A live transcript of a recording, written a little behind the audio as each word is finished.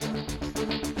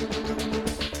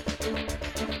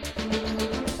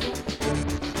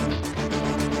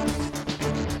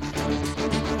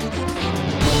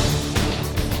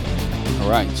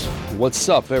right. What's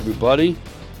up, everybody?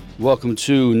 Welcome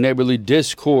to Neighborly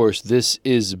Discourse. This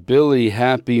is Billy.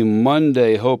 Happy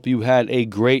Monday. Hope you had a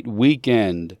great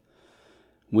weekend.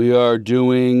 We are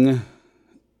doing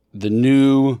the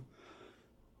new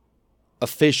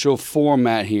official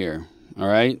format here. All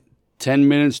right? 10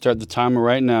 minutes. Start the timer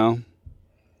right now.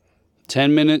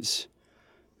 10 minutes.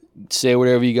 Say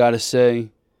whatever you got to say.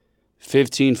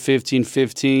 15, 15,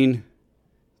 15.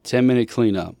 10-minute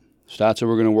cleanup. So that's what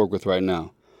we're going to work with right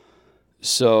now.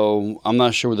 So I'm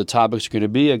not sure what the topics are going to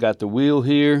be. I got the wheel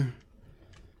here,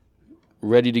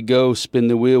 ready to go. Spin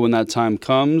the wheel when that time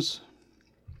comes.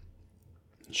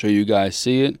 Show you guys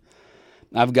see it.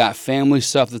 I've got family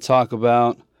stuff to talk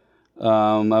about.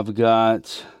 I've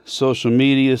got social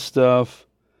media stuff,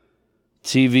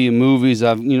 TV and movies.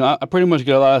 I pretty much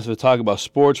got a lot of stuff to talk about.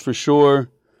 Sports for sure.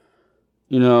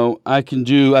 I can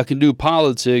do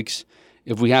politics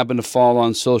if we happen to fall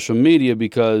on social media,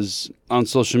 because on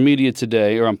social media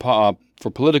today, or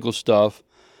for political stuff,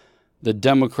 the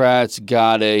Democrats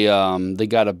got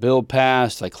a bill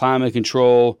passed, like climate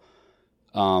control,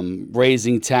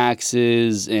 raising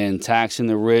taxes and taxing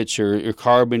the rich, or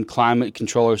carbon climate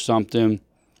control or something.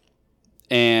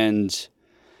 And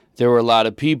there were a lot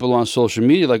of people on social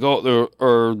media, like,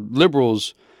 or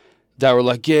liberals, that were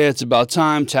like, yeah, it's about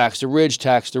time, tax the rich.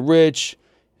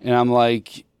 And I'm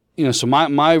like, so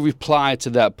my reply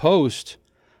to that post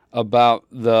about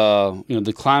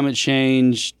the climate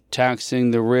change, taxing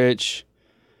the rich,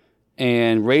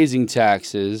 and raising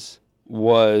taxes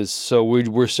was, so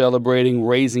we're celebrating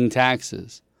raising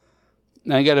taxes.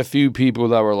 And I got a few people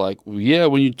that were like, well, yeah,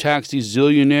 when you tax these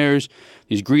zillionaires,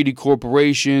 these greedy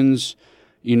corporations,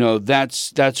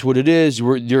 that's what it is.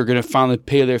 You're going to finally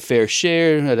pay their fair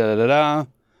share,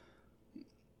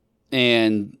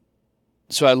 And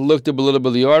so I looked up a little bit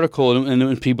of the article,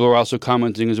 and people are also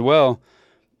commenting as well.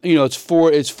 It's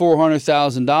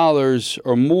 $400,000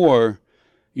 or more.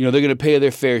 They're going to pay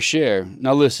their fair share.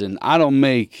 Now, listen, I don't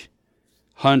make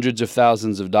hundreds of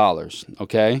thousands of dollars,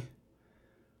 okay?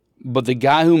 But the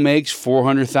guy who makes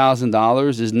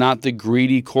 $400,000 is not the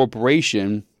greedy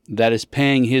corporation that is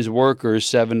paying his workers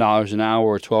 $7 an hour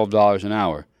or $12 an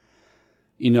hour.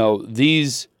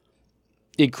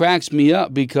 It cracks me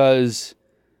up because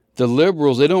the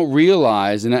liberals, they don't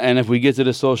realize, and if we get to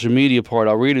the social media part,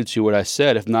 I'll read it to you what I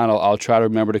said. If not, I'll try to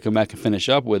remember to come back and finish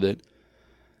up with it,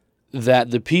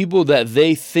 that the people that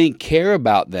they think care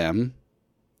about them,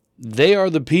 they are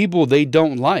the people they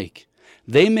don't like.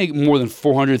 They make more than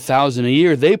 $400,000 a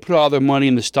year. They put all their money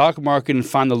in the stock market and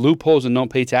find the loopholes and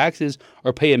don't pay taxes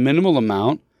or pay a minimal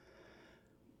amount.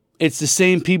 It's the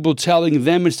same people telling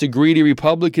them it's the greedy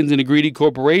Republicans and the greedy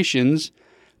corporations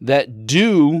that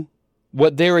do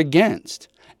what they're against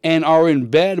and are in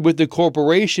bed with the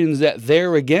corporations that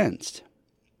they're against.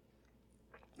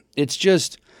 It's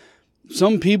just,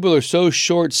 some people are so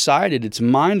short-sighted, it's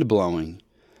mind-blowing.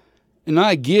 And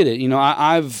I get it.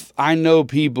 I know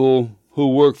people who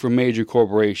work for major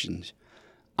corporations.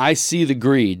 I see the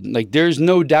greed. Like, there's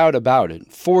no doubt about it,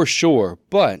 for sure.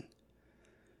 But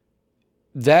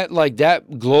that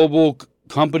global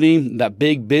company, that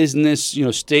big business,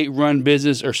 state-run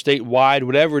business or statewide,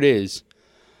 whatever it is,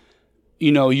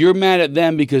 you're mad at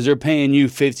them because they're paying you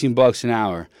 $15 an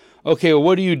hour. Okay, well,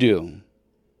 what do?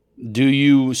 Do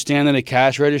you stand at a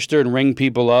cash register and ring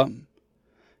people up?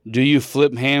 Do you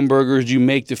flip hamburgers? Do you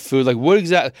make the food? Like, what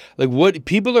exactly? Like, what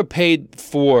people are paid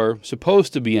for,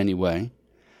 supposed to be anyway,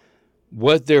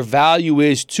 what their value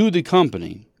is to the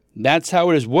company. That's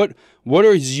how it is. What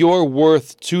is your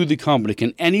worth to the company?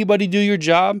 Can anybody do your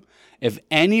job? If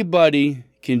anybody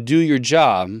can do your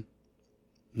job,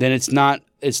 then it's not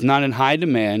in high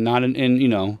demand, not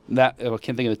in that, I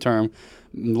can't think of the term,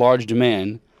 large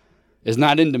demand. It's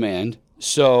not in demand,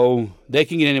 so they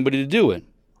can get anybody to do it.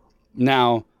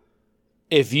 Now,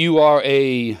 if you are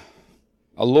a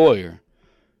lawyer,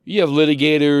 you have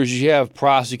litigators, you have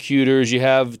prosecutors, you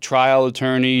have trial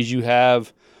attorneys, you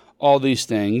have all these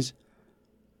things.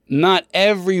 Not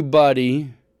everybody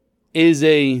is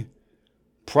a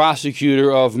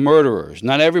prosecutor of murderers.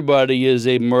 Not everybody is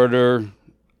a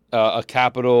a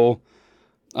capital,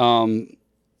 I'm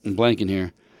blanking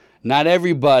here. Not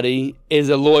everybody is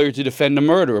a lawyer to defend a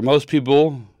murderer. Most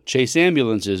people chase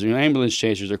ambulances, ambulance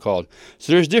chasers are called.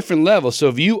 So there's different levels. So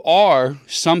if you are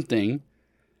something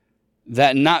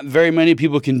that not very many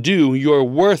people can do, you're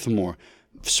worth more.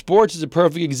 Sports is a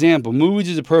perfect example. Movies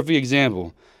is a perfect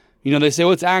example. They say,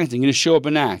 well, it's acting. You just show up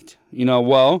and act.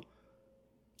 Well,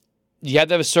 you have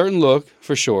to have a certain look,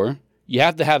 for sure. You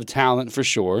have to have talent, for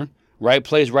sure. Right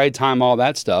place, right time, all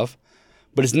that stuff.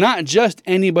 But it's not just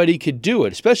anybody could do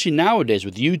it, especially nowadays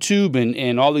with YouTube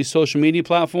and all these social media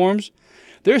platforms.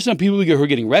 There are some people who are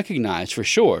getting recognized for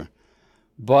sure,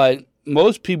 but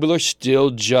most people are still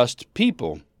just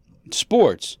people.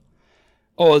 Sports.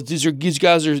 Oh, these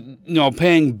guys are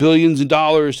paying billions of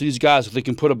dollars to these guys if they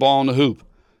can put a ball in the hoop.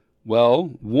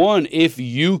 Well, one, if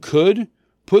you could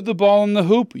put the ball in the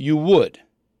hoop, you would.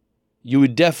 You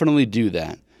would definitely do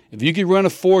that. If you could run a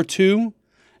 4.2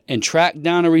 and track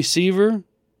down a receiver,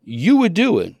 you would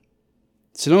do it.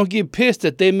 So don't get pissed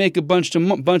that they make a bunch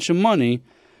of money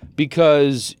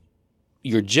because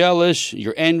you're jealous,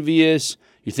 you're envious,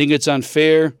 you think it's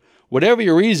unfair. Whatever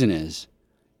your reason is,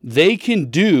 they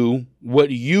can do what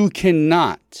you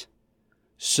cannot.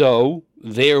 So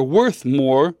they are worth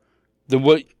more than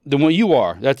what you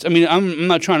are. I'm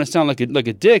not trying to sound like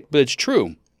a dick, but it's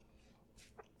true.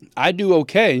 I do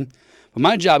okay, but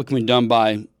my job can be done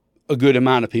by a good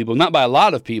amount of people, not by a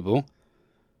lot of people,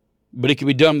 but it can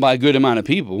be done by a good amount of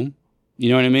people. You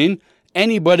know what I mean?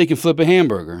 Anybody can flip a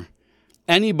hamburger.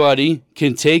 Anybody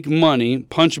can take money,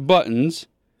 punch buttons,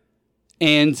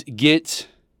 and get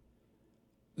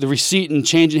the receipt and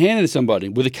change and hand it to somebody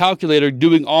with a calculator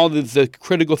doing all the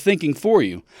critical thinking for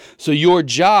you. So your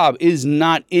job is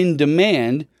not in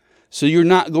demand, so you're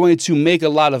not going to make a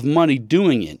lot of money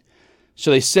doing it. So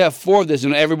they set forth this,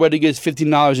 and everybody gets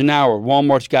 $15 an hour.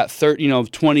 Walmart's got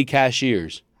 20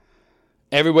 cashiers.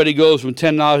 Everybody goes from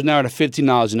 $10 an hour to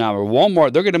 $15 an hour.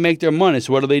 Walmart, they're going to make their money,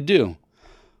 so what do?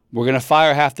 We're going to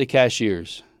fire half the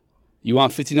cashiers. You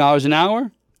want $15 an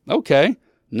hour? Okay.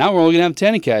 Now we're only going to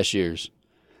have 10 cashiers.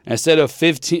 Instead of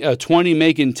 20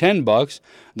 making $10,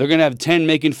 they're going to have 10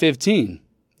 making 15.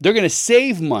 They're going to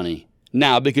save money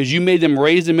now because you made them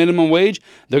raise the minimum wage.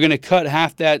 They're going to cut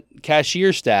half that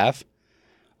cashier staff,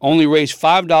 only raise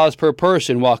 $5 per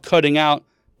person while cutting out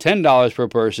 $10 per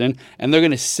person, and they're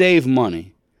going to save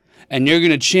money. And you're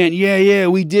going to chant, yeah,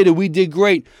 we did it. We did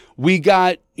great. We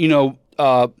got,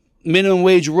 minimum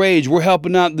wage raise. We're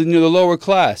helping out the lower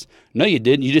class. No, you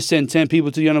didn't. You just sent 10 people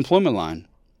to the unemployment line.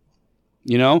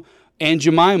 Aunt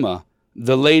Jemima,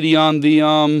 the lady on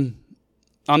the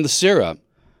syrup.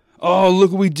 Oh,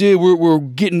 look what we did. We're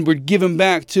giving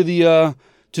back to the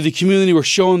community. We're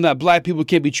showing that black people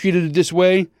can't be treated this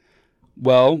way.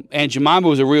 Well, Aunt Jemima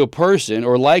was a real person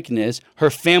or likeness. Her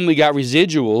family got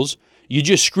residuals. You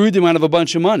just screwed them out of a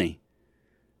bunch of money.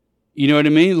 You know what I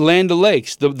mean? Land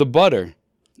O'Lakes, the butter.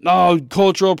 Oh,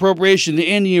 cultural appropriation. The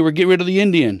Indian, we're getting rid of the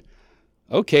Indian.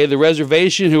 Okay, the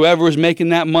reservation, whoever was making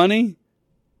that money,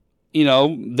 they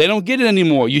don't get it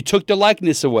anymore. You took the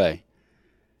likeness away.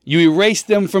 You erased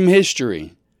them from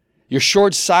history. Your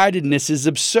short-sightedness is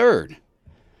absurd.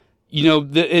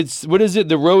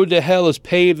 The road to hell is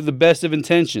paved with the best of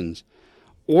intentions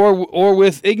or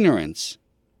with ignorance.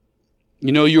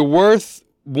 You're worth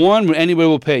one when anybody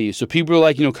will pay you. So people are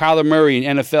like, Kyler Murray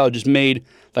in NFL just made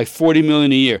like $40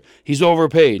 million a year. He's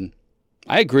overpaid.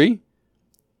 I agree.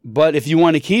 But if you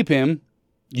want to keep him,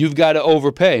 you've got to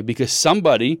overpay because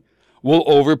somebody will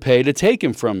overpay to take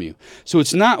him from you. So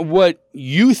it's not what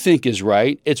you think is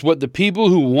right. It's what the people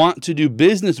who want to do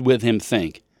business with him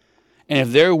think. And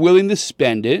if they're willing to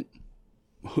spend it,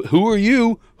 who are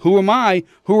you? Who am I?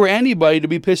 Who are anybody to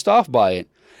be pissed off by it?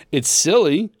 It's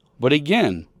silly, but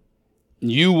again,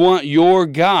 you want your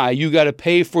guy, you got to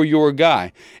pay for your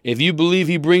guy. If you believe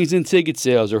he brings in ticket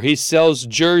sales or he sells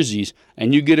jerseys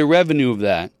and you get a revenue of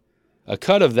that, a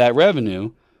cut of that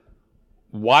revenue,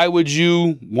 why would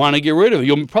you want to get rid of it?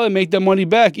 You'll probably make that money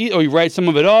back or you write some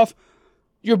of it off.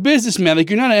 You're a businessman. Like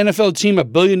you're not an NFL team, a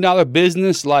 $1 billion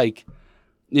business like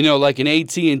an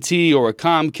AT&T or a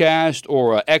Comcast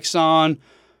or a Exxon.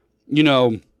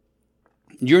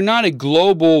 You're not a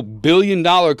global $1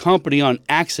 billion company on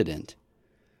accident.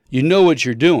 You know what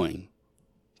you're doing.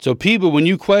 So people, when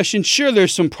you question, sure,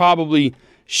 there's some probably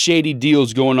shady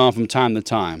deals going on from time to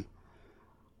time.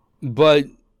 But,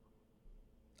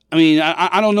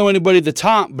 I don't know anybody at the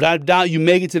top, but I doubt you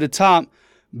make it to the top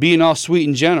being all sweet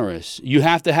and generous. You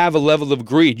have to have a level of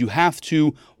greed. You have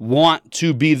to want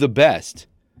to be the best.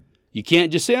 You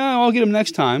can't just say, I'll get him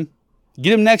next time.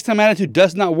 Get him next time attitude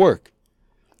does not work.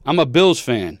 I'm a Bills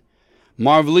fan.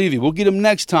 Marv Levy, we'll get him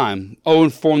next time.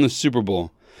 0-4 in the Super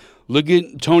Bowl. Look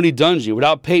at Tony Dungy.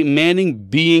 Without Peyton Manning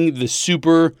being the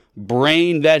super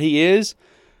brain that he is,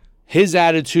 his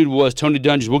attitude was, Tony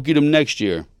Dungy, we'll get him next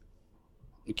year.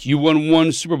 You won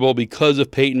one Super Bowl because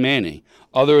of Peyton Manning.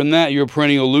 Other than that, you're a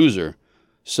perennial loser.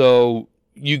 So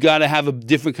you got to have a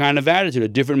different kind of attitude, a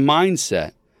different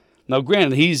mindset. Now,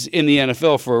 granted, he's in the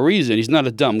NFL for a reason. He's not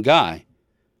a dumb guy.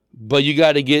 But you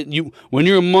got to when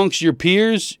you're amongst your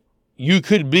peers, you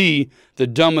could be the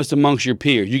dumbest amongst your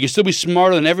peers. You can still be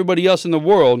smarter than everybody else in the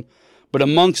world, but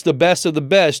amongst the best of the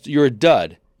best, you're a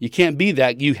dud. You can't be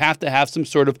that. You have to have some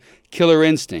sort of killer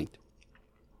instinct.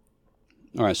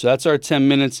 All right, so that's our 10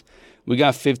 minutes. We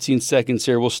got 15 seconds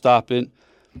here. We'll stop it.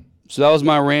 So that was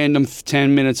my random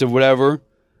 10 minutes of whatever.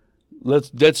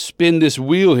 Let's spin this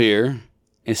wheel here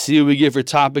and see what we get for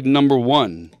topic number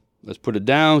 1. Let's put it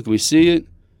down. Can we see it?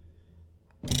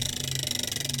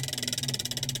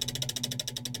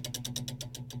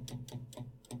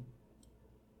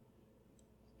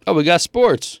 Oh, we got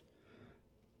sports.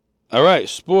 All right,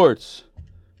 sports.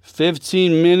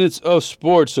 15 minutes of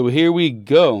sports. So here we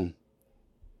go.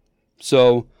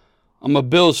 So I'm a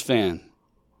Bills fan.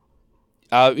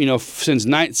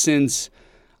 Since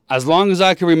as long as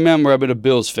I can remember, I've been a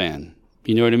Bills fan.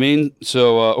 You know what I mean?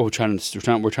 So we're trying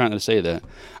to say that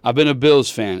I've been a Bills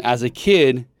fan as a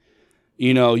kid.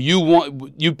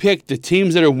 You pick the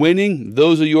teams that are winning.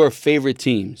 Those are your favorite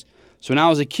teams. So when I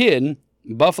was a kid,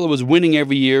 Buffalo was winning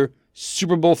every year,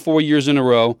 Super Bowl 4 years in a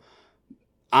row.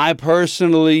 I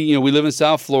personally, we live in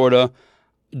South Florida.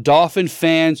 Dolphin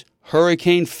fans,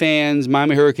 Hurricane fans,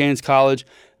 Miami Hurricanes College,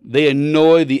 they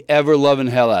annoy the ever-loving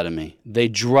hell out of me. They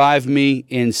drive me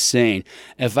insane.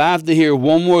 If I have to hear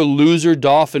one more loser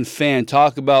Dolphin fan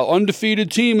talk about undefeated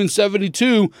team in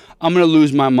 72, I'm going to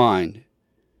lose my mind.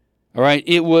 All right?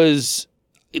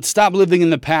 It stopped living in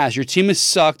the past. Your team has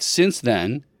sucked since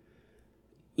then.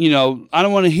 I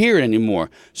don't want to hear it anymore.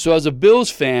 So as a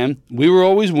Bills fan, we were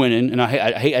always winning, and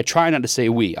I try not to say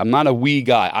we. I'm not a we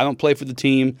guy. I don't play for the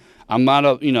team. I'm not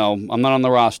on the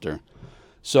roster.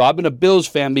 So I've been a Bills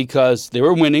fan because they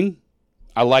were winning.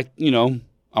 I like,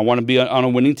 I want to be on a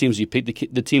winning team, so you pick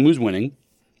the team who's winning.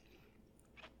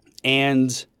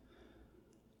 And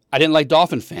I didn't like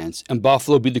Dolphin fans, and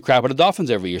Buffalo beat the crap out of Dolphins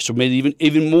every year, so it made it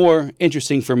even more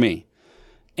interesting for me.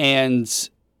 And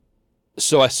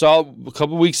so I saw a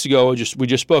couple weeks ago, we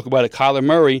just spoke about it, Kyler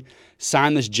Murray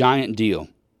signed this giant deal.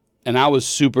 And I was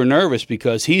super nervous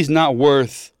because he's not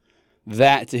worth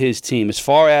that to his team. As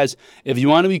far as if you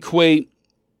want to equate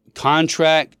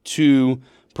contract to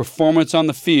performance on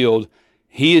the field,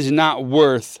 he is not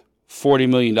worth $40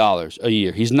 million a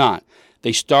year. He's not.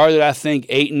 They started, I think,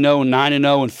 8-0,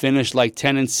 9-0, and finished like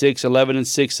 10-6,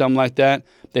 11-6, something like that.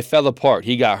 They fell apart.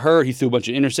 He got hurt. He threw a bunch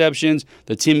of interceptions.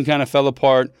 The team kind of fell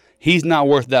apart. He's not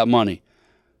worth that money.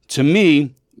 To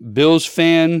me, Bills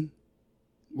fan,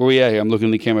 where we at here? I'm looking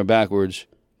at the camera backwards.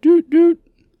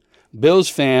 Bills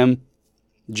fan,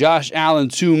 Josh Allen,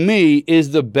 to me,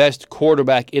 is the best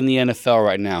quarterback in the NFL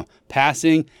right now.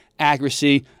 Passing,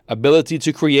 accuracy, ability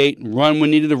to create, run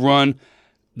when needed to run,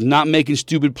 not making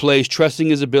stupid plays, trusting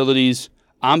his abilities.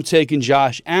 I'm taking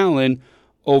Josh Allen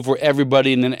over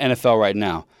everybody in the NFL right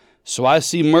now. So I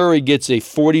see Murray gets a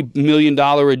 $40 million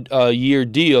a year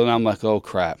deal, and I'm like, oh,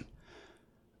 crap.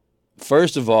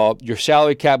 First of all, your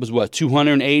salary cap is what,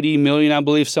 $280 million, I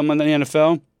believe, something in the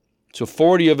NFL? So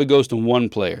 40 of it goes to one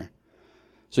player.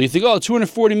 So you think,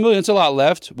 $240 million, that's a lot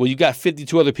left. Well, you got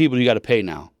 52 other people you got to pay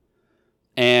now.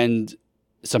 And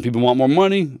some people want more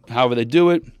money, however they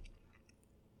do it.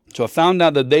 So I found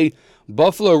out that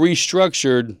Buffalo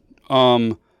restructured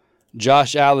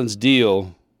Josh Allen's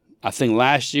deal, I think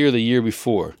last year or the year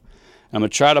before. I'm going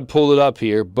to try to pull it up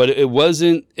here, but it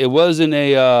wasn't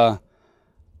a,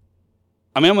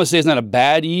 I'm going to say it's not a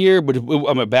bad year, but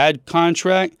a bad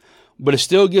contract, but it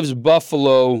still gives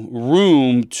Buffalo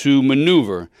room to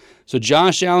maneuver. So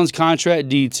Josh Allen's contract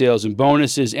details and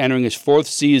bonuses entering his 4th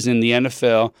season in the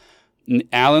NFL.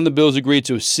 Allen and the Bills agreed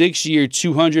to a 6-year,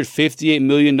 $258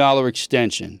 million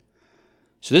extension.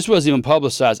 So this wasn't even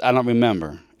publicized. I don't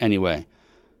remember. Anyway.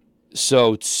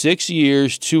 So 6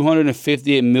 years,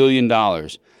 $258 million.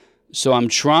 So I'm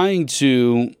trying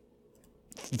to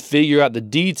figure out the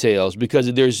details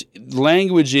because there's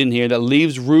language in here that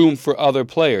leaves room for other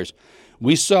players.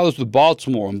 We saw this with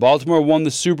Baltimore. When Baltimore won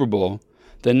the Super Bowl,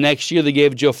 the next year they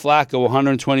gave Joe Flacco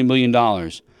 $120 million.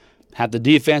 Half the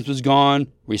defense was gone.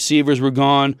 Receivers were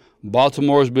gone.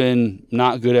 Baltimore's been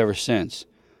not good ever since.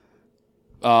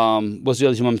 What's the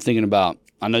other team I'm thinking about?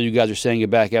 I know you guys are saying it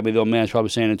back at me. The old man's probably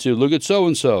saying it too. Look at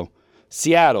so-and-so.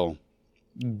 Seattle.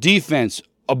 Defense,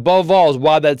 above all, is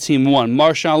why that team won.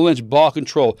 Marshawn Lynch, ball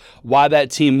control, why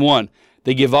that team won.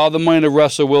 They give all the money to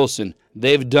Russell Wilson.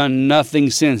 They've done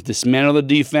nothing since. Dismantled the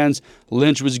defense.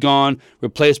 Lynch was gone.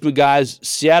 Replacement guys.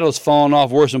 Seattle's fallen off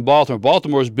worse than Baltimore.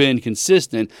 Baltimore's been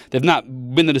consistent. They've not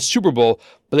been to the Super Bowl,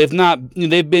 but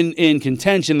they've been in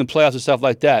contention in the playoffs and stuff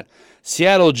like that.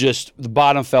 Seattle the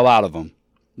bottom fell out of them.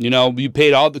 You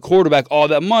paid all the quarterback all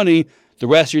that money the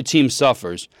rest of your team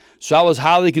suffers. So I was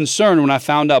highly concerned when I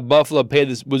found out Buffalo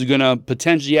was going to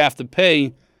potentially have to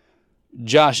pay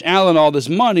Josh Allen all this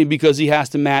money because he has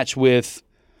to match with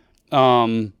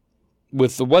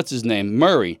what's his name,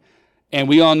 Murray. And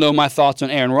we all know my thoughts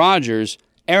on Aaron Rodgers.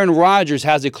 Aaron Rodgers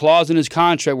has a clause in his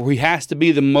contract where he has to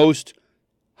be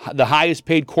the highest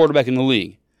paid quarterback in the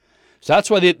league. So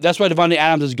that's why Davante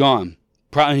Adams is gone.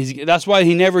 That's why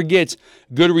he never gets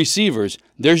good receivers.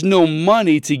 There's no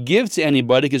money to give to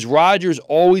anybody because Rodgers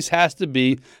always has to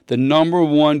be the number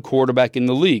one quarterback in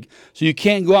the league. So you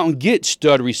can't go out and get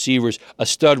stud receivers, a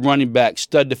stud running back,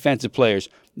 stud defensive players.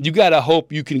 You got to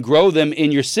hope you can grow them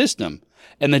in your system.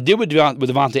 And they did with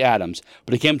Davante Adams.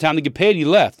 But it came time to get paid, he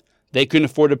left. They couldn't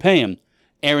afford to pay him.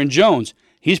 Aaron Jones,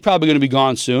 he's probably going to be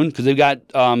gone soon because they've got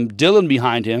Dillon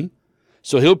behind him.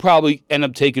 So he'll probably end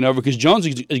up taking over because Jones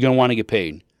is going to want to get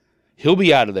paid. He'll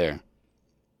be out of there.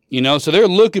 So they're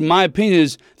looking, my opinion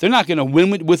is, they're not going to win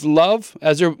with Love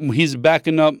as he's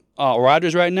backing up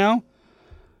Rodgers right now.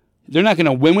 They're not going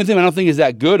to win with him. I don't think he's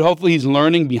that good. Hopefully he's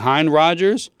learning behind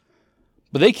Rodgers.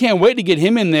 But they can't wait to get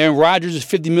him in there. Rodgers is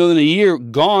 $50 million a year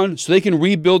gone so they can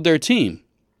rebuild their team.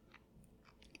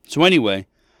 So anyway,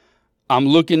 I'm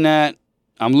looking at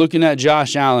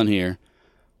Josh Allen here.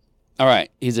 All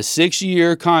right, he's a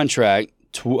 6-year contract,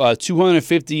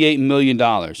 $258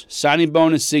 million. Signing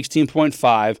bonus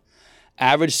 $16.5,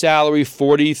 average salary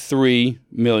 $43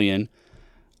 million.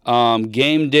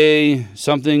 Game day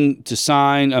something to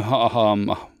sign. It's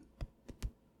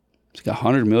got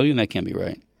 $100 million. That can't be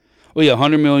right. Oh yeah,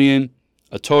 $100 million,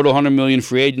 a total $100 million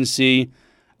free agency,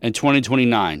 in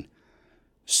 2029.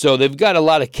 So they've got a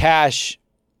lot of cash,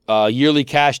 yearly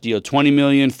cash deal: $20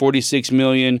 million, $46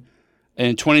 million.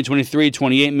 In 2023,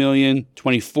 $28 million,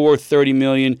 24, $30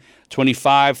 million,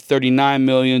 25, $39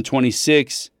 million,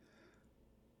 26,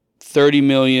 $30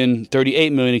 million,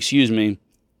 $38 million,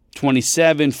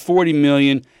 27, $40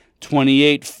 million,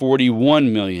 28,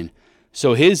 $41 million.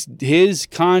 So his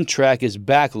contract is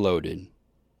backloaded,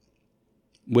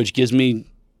 which gives me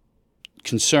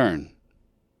concern,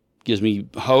 gives me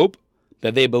hope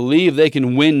that they believe they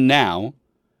can win now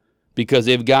because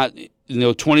they've got,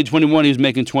 2021 he was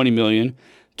making $20 million.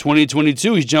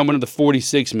 2022 he's jumping to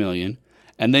 $46 million.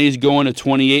 And then he's going to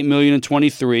 $28 million in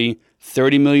 23,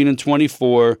 $30 million in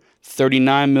 24,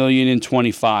 $39 million in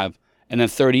 25, and then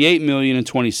 $38 million in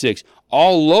 26.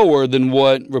 All lower than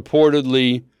what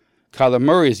reportedly Kyler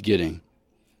Murray is getting.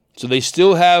 So they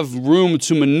still have room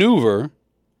to maneuver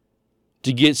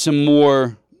to get some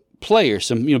more players,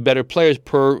 some better players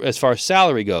as far as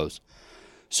salary goes.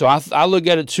 So I look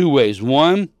at it two ways.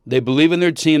 One, they believe in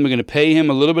their team. They're going to pay him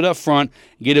a little bit up front,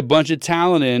 get a bunch of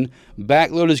talent in,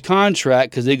 backload his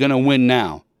contract because they're going to win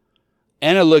now.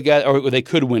 And I look at, or they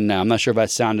could win now. I'm not sure if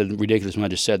that sounded ridiculous when I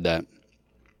just said that.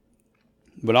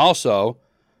 But also,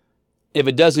 if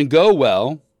it doesn't go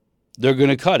well, they're going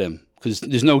to cut him because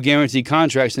there's no guaranteed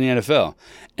contracts in the NFL.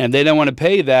 And they don't want to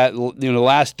pay that, the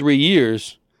last 3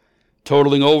 years,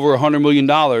 totaling over $100 million,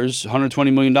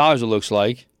 $120 million it looks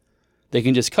like. They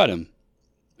can just cut him.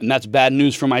 And that's bad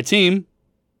news for my team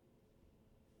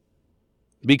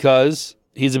because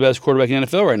he's the best quarterback in the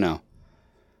NFL right now.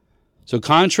 So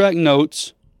contract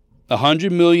notes,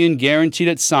 $100 million guaranteed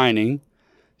at signing,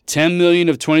 $10 million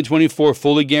of 2024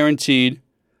 fully guaranteed,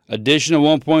 additional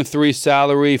 1.3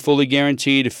 salary fully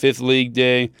guaranteed, a fifth league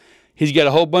day. He's got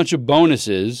a whole bunch of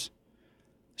bonuses.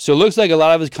 So it looks like a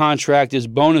lot of his contract is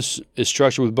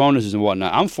structured with bonuses and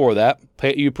whatnot. I'm for that.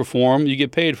 You perform, you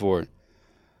get paid for it.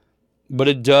 But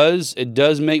it does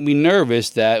make me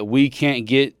nervous that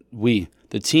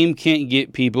the team can't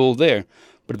get people there.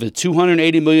 But if a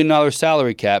 $280 million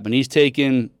salary cap and he's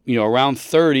taking, around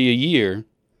 $30 a year,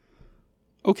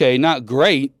 okay, not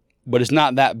great, but it's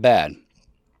not that bad.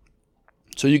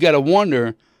 So you got to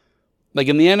wonder, like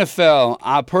in the NFL,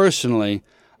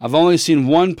 I've only seen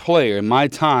one player in my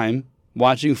time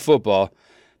watching football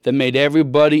that made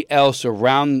everybody else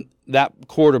around that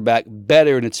quarterback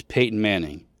better, and it's Peyton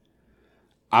Manning.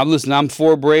 I'm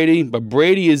for Brady, but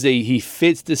Brady he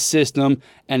fits the system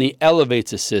and he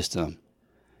elevates the system.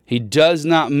 He does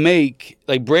not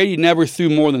Brady never threw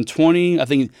more than 20, I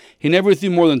think he never threw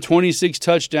more than 26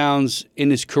 touchdowns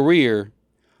in his career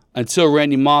until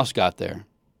Randy Moss got there.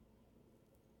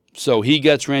 So he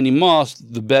gets Randy Moss,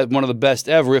 one of the best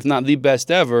ever, if not the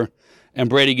best ever, and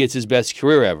Brady gets his best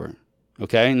career ever.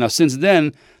 Okay? Now, since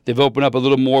then, they've opened up a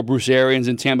little more. Bruce Arians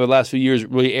in Tampa the last few years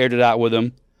really aired it out with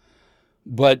him.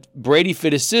 But Brady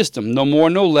fit his system, no more,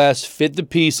 no less. Fit the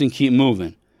piece and keep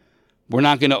moving. We're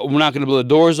not gonna blow the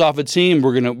doors off a team.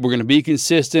 We're gonna be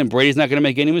consistent. Brady's not gonna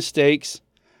make any mistakes,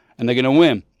 and they're gonna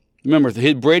win. Remember,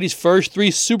 Brady's first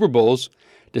 3 Super Bowls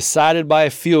decided by a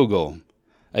field goal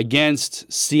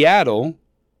against Seattle,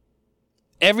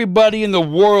 everybody in the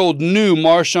world knew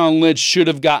Marshawn Lynch should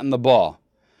have gotten the ball.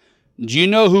 Do you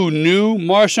know who knew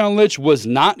Marshawn Lynch was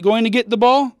not going to get the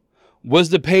ball? Was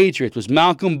the Patriots, was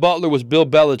Malcolm Butler, was Bill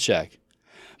Belichick.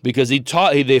 Because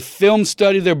they film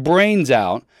studied their brains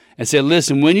out and said,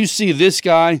 listen, when you see this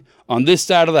guy on this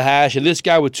side of the hash and this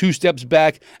guy with 2 steps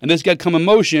back and this guy come in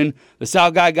motion, this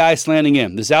outside guy is slanting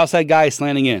in. This outside guy is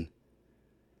slanting in.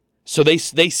 So they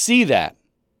see that.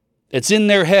 It's in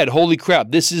their head. Holy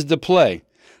crap, this is the play.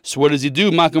 So what does he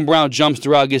do? Malcolm Brown jumps the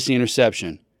route, gets the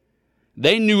interception.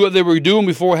 They knew what they were doing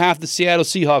before half the Seattle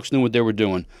Seahawks knew what they were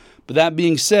doing. But that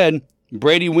being said,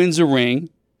 Brady wins a ring,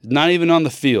 not even on the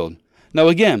field. Now,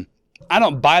 again, I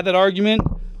don't buy that argument.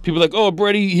 People are like, oh,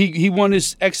 Brady, he won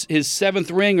his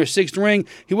 7th ring or 6th ring.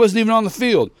 He wasn't even on the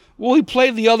field. Well, he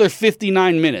played the other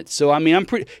 59 minutes. So, I mean,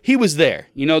 he was there.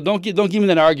 You know, don't give me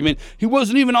that argument. He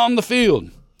wasn't even on the field.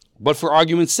 But for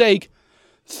argument's sake,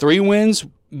 3 wins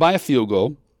by a field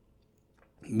goal,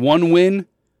 1 win,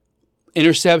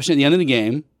 interception at the end of the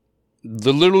game,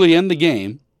 literally end the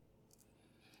game,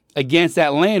 against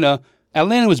Atlanta.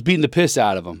 Atlanta was beating the piss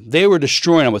out of them. They were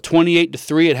destroying them with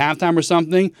 28-3 at halftime or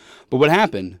something. But what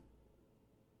happened?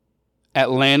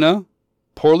 Atlanta,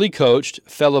 poorly coached,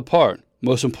 fell apart.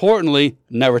 Most importantly,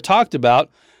 never talked about,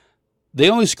 they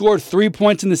only scored 3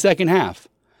 points in the second half.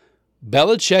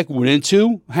 Belichick went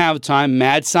into halftime,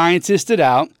 mad scientisted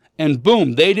out, and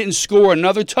boom, they didn't score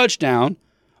another touchdown,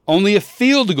 only a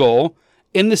field goal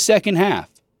in the second half.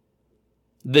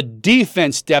 The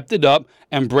defense stepped it up,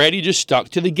 and Brady just stuck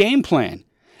to the game plan.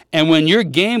 And when your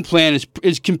game plan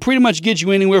can pretty much get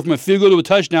you anywhere from a field goal to a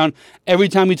touchdown every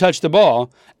time you touch the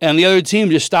ball, and the other team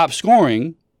just stops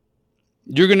scoring,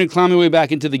 you're going to climb your way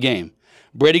back into the game.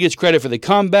 Brady gets credit for the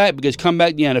comeback, because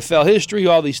comeback in the NFL history,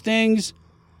 all these things,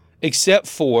 except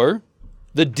for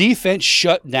the defense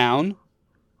shut down,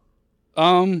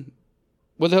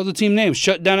 what the hell the team name?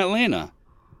 Shut down Atlanta.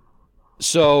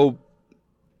 So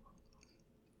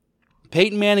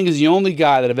Peyton Manning is the only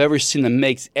guy that I've ever seen that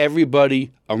makes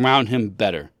everybody around him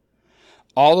better.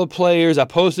 All the players, I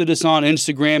posted this on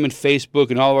Instagram and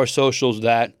Facebook and all of our socials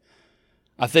that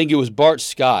I think it was Bart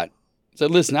Scott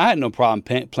said, listen, I had no problem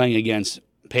playing against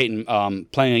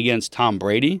Tom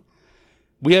Brady.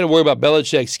 We had to worry about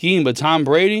Belichick's scheme, but Tom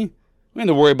Brady, we didn't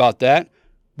have to worry about that.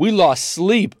 We lost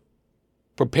sleep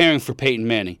preparing for Peyton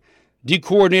Manning. D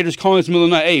coordinators calling us in the middle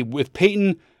of the night, hey, with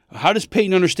Peyton, how does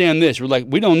Peyton understand this? We're like,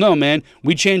 we don't know, man.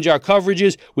 We change our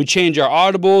coverages, we change our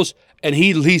audibles, and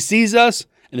he sees us,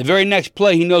 and the very next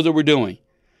play, he knows what we're doing.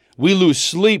 We lose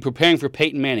sleep preparing for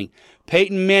Peyton Manning.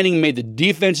 Peyton Manning made the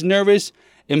defense nervous,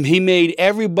 and he made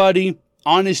everybody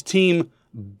on his team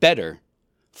better.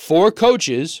 4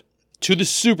 coaches to the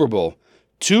Super Bowl.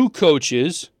 2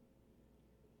 coaches,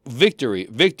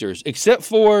 victors, except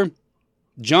for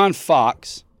John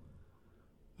Fox,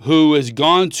 who has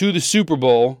gone to the Super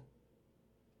Bowl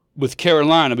with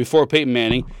Carolina before Peyton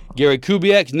Manning. Gary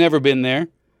Kubiak's never been there.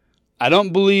 I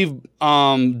don't believe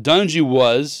Dungy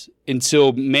was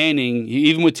until Manning.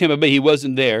 Even with Tampa Bay, he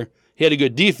wasn't there. He had a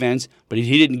good defense, but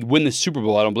he didn't win the Super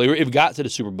Bowl, I don't believe. If he got to the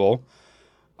Super Bowl.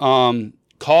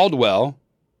 Caldwell,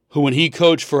 who when he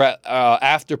coached for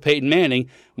after Peyton Manning,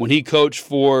 when he coached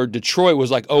for Detroit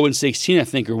was like 0-16, I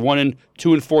think, or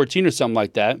 1-2-14 or something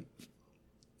like that.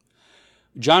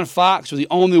 John Fox was the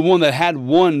only one that had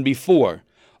won before.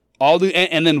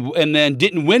 And then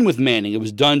didn't win with Manning. It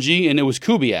was Dungy and it was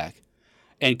Kubiak.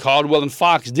 And Caldwell and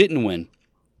Fox didn't win.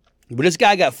 But this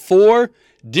guy got 4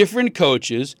 different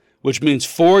coaches, which means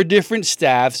 4 different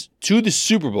staffs to the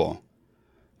Super Bowl.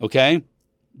 Okay?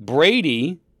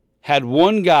 Brady had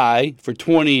one guy for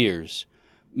 20 years.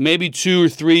 Maybe 2 or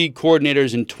 3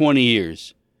 coordinators in 20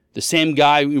 years. The same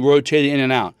guy we rotated in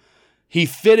and out. He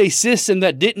fit a system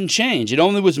that didn't change. It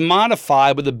only was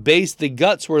modified, but the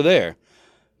guts were there.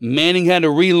 Manning had to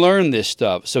relearn this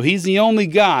stuff. So he's the only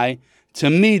guy, to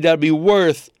me, that would be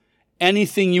worth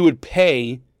anything you would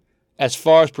pay as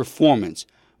far as performance.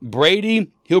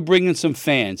 Brady, he'll bring in some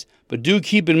fans. But do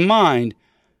keep in mind,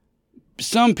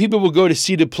 some people will go to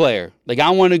see the player. Like I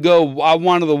wanted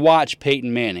to watch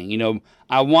Peyton Manning. You know,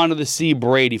 I wanted to see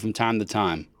Brady from time to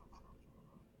time.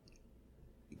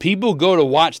 People go to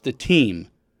watch the team.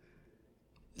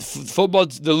 Football,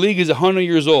 the league is 100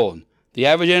 years old. The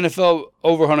average NFL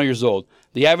over 100 years old.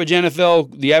 The average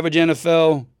NFL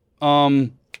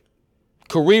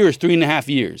career is 3.5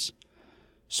 years.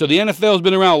 So the NFL has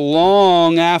been around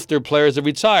long after players have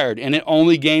retired, and it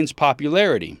only gains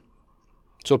popularity.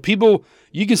 So people,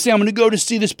 you can say, I'm going to go to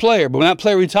see this player, but when that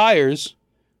player retires,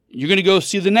 you're going to go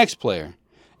see the next player,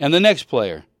 and the next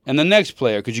player, and the next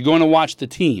player because you're going to watch the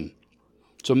team.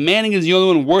 So Manning is the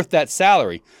only one worth that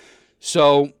salary.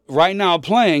 So right now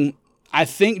playing, I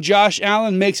think Josh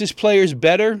Allen makes his players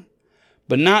better,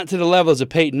 but not to the level as a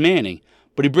Peyton Manning.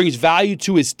 But he brings value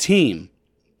to his team.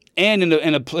 And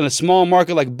in a small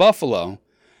market like Buffalo,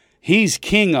 he's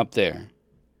king up there.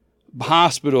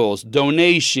 Hospitals,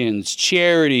 donations,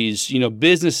 charities,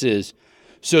 businesses.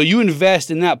 So you invest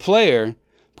in that player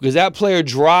because that player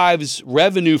drives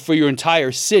revenue for your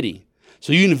entire city.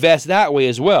 So you invest that way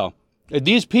as well.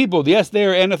 These people, yes, they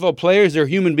are NFL players, they're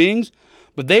human beings,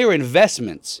 but they are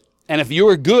investments. And if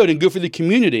you're good and good for the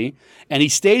community, and he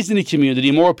stays in the community,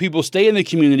 more people stay in the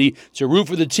community to root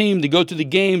for the team, to go to the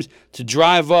games, to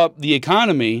drive up the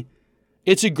economy,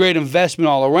 it's a great investment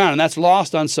all around, and that's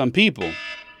lost on some people.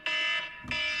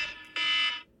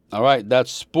 All right, that's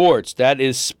sports. That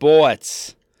is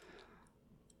sports.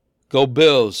 Go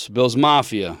Bills. Bills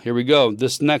Mafia. Here we go.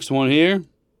 This next one here.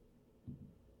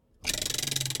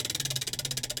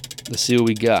 Let's see what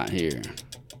we got here.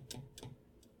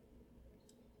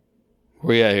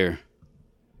 Where you at here?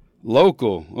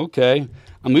 Local. Okay.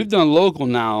 We've done local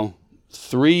now.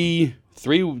 Three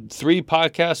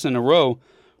podcasts in a row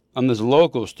on this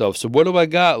local stuff. So what do I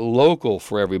got local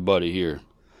for everybody here?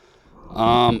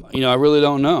 I really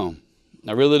don't know.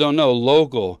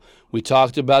 Local. We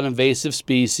talked about invasive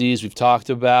species. We've talked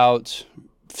about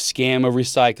scam of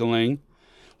recycling.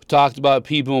 We talked about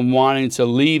people wanting to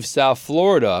leave South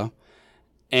Florida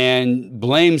and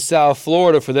blame South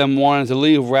Florida for them wanting to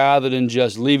leave rather than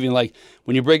just leaving. Like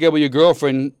when you break up with your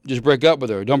girlfriend, just break up with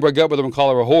her. Don't break up with her and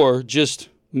call her a whore. Just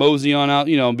mosey on out,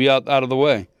 be out of the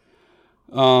way.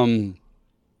 So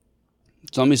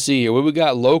let me see here. What we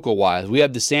got local-wise? We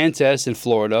have DeSantis in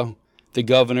Florida, the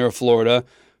governor of Florida.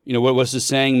 What's the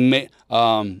saying?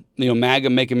 MAGA,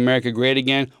 make America great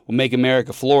again. We'll make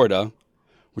America Florida.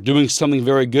 We're doing something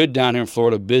very good down here in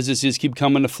Florida. Businesses keep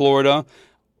coming to Florida.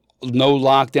 No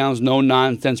lockdowns, no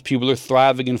nonsense. People are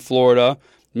thriving in Florida.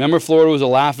 Remember, Florida was a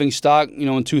laughing stock,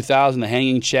 in 2000, the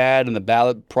hanging Chad and the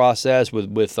ballot process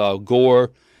with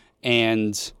Gore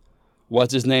and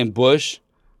what's his name, Bush.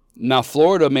 Now,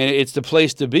 Florida, man, it's the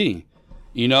place to be.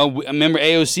 I remember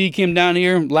AOC came down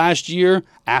here last year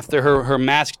after her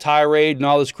mask tirade and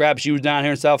all this crap. She was down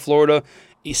here in South Florida,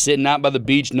 sitting out by the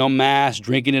beach, no mask,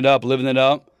 drinking it up, living it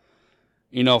up.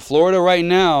 Florida right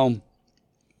now,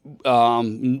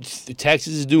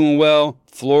 Texas is doing well.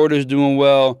 Florida is doing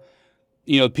well.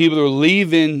 People are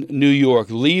leaving New York,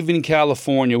 leaving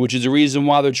California, which is the reason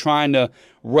why they're trying to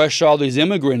rush all these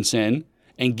immigrants in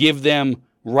and give them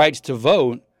rights to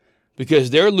vote, because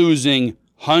they're losing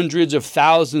hundreds of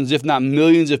thousands, if not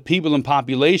millions of people in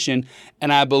population.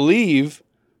 And I believe,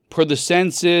 per the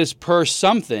census, per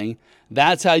something,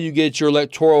 that's how you get your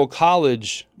electoral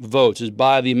college votes, is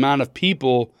by the amount of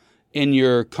people in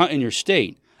your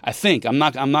state. I think. I'm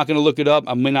not going to look it up.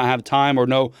 I may not have time or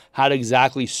know how to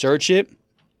exactly search it.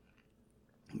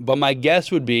 But my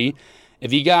guess would be,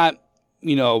 if you got,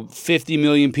 50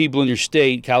 million people in your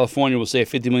state, California will say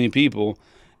 50 million people,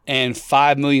 and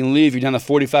 5 million leave, you're down to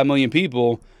 45 million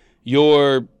people,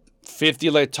 your 50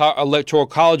 electoral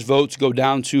college votes go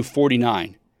down to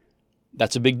 49.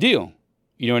 That's a big deal.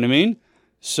 You know what I mean?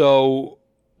 So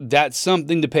that's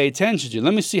something to pay attention to.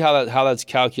 Let me see how that's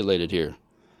calculated here.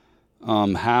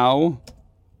 How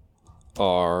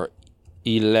are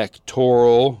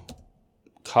electoral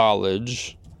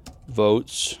college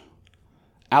votes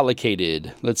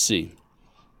allocated? Let's see.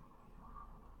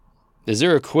 Is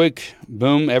there a quick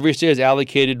boom? Every state has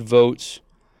allocated votes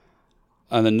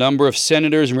on the number of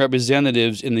senators and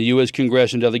representatives in the U.S.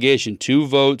 congressional delegation. 2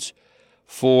 votes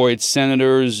for its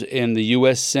senators in the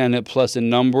U.S. Senate plus a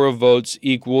number of votes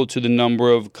equal to the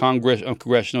number of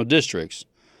congressional districts.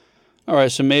 All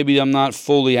right, so maybe I'm not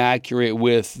fully accurate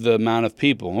with the amount of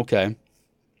people. Okay.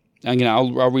 Again,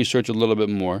 I'll research a little bit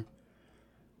more.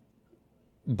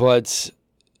 But, so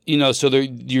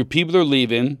your people are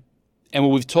leaving. And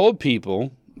what we've told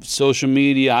people, social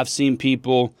media, I've seen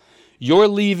people, you're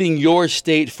leaving your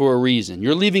state for a reason.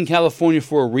 You're leaving California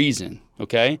for a reason,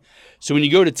 okay? So when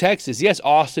you go to Texas, yes,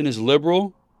 Austin is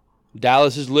liberal.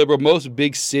 Dallas is liberal. Most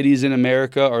big cities in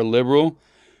America are liberal.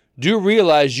 Do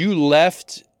realize you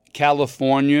left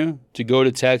California to go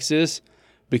to Texas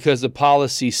because the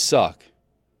policies suck.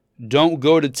 Don't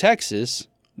go to Texas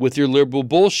with your liberal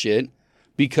bullshit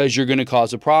because you're going to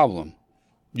cause a problem.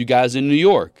 You guys in New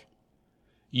York,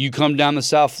 you come down to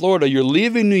South Florida, you're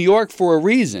leaving New York for a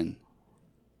reason,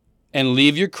 and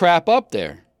leave your crap up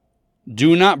there.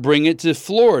 Do not bring it to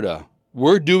Florida.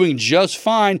 We're doing just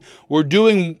fine. We're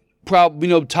doing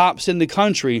probably tops in the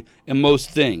country in most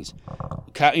things.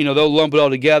 they'll lump it all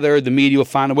together. The media will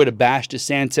find a way to bash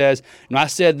DeSantis. And I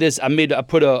said this. I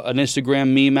put an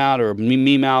Instagram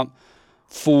meme out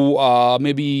for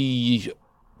maybe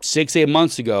 6-8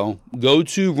 months ago. Go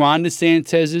to Ron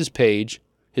DeSantis's page,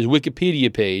 his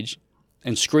Wikipedia page,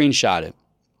 and screenshot it.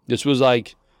 This was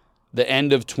like the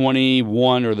end of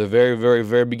 21 or the very, very,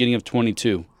 very beginning of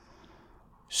 22.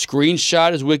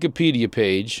 Screenshot his Wikipedia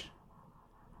page,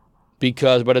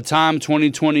 because by the time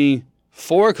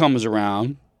 2024 comes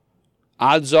around,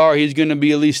 odds are he's going to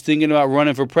be at least thinking about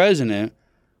running for president.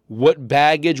 What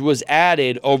baggage was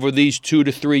added over these 2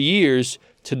 to 3 years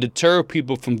to deter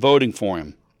people from voting for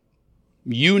him?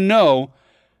 You know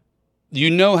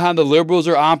how the liberals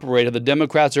are operating, how the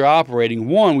Democrats are operating.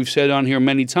 One, we've said on here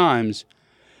many times,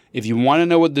 if you want to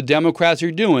know what the Democrats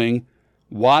are doing,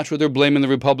 watch what they're blaming the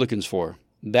Republicans for.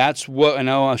 That's what, I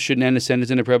know I shouldn't end a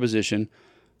sentence in a preposition.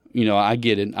 I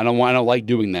get it. I don't like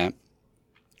doing that.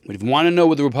 But if you want to know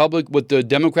what the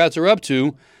Democrats are up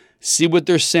to, see what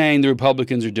they're saying the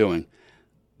Republicans are doing.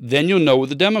 Then you'll know what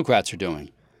the Democrats are doing.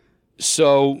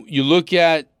 So you look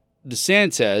at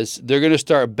DeSantis, they're going to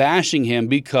start bashing him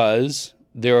because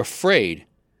they're afraid.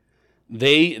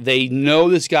 They know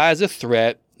this guy is a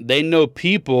threat. They know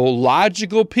people,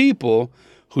 logical people,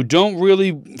 who don't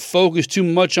really focus too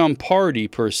much on party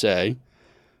per se,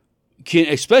 can,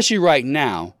 especially right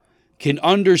now, can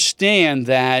understand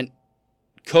that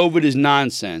COVID is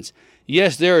nonsense.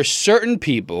 Yes, there are certain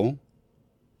people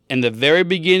in the very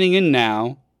beginning and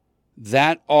now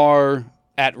that are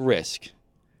at risk.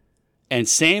 And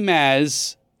same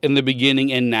as in the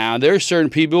beginning and now, there are certain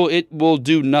people it will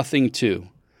do nothing to.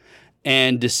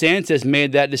 And DeSantis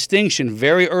made that distinction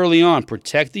very early on.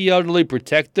 Protect the elderly,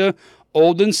 protect the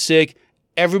old and sick.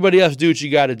 Everybody else do what you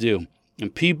got to do.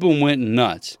 And people went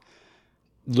nuts.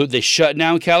 They shut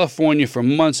down California for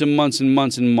months and months and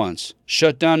months and months.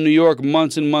 Shut down New York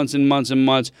months and months and months and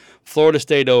months. Florida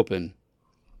stayed open.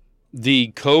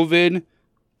 The COVID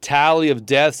tally of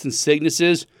deaths and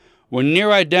sicknesses were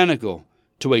near identical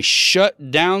to a shut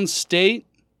down state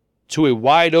to a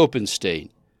wide open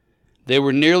state. They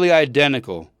were nearly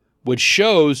identical, which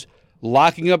shows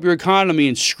locking up your economy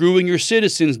and screwing your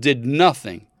citizens did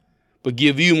nothing but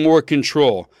give you more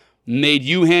control. Made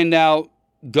you hand out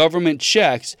government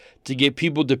checks to get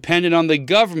people dependent on the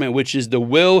government, which is the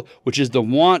will, which is the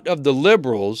want of the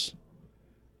liberals.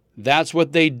 That's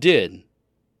what they did.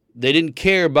 They didn't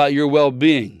care about your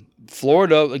well-being.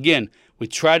 Florida, again, we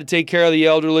tried to take care of the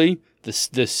elderly, the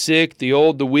sick, the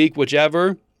old, the weak,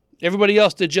 whichever. Everybody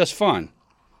else did just fine.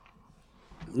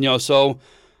 So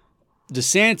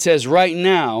DeSantis right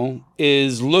now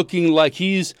is looking like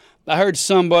I heard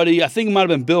somebody, I think it might have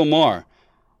been Bill Maher.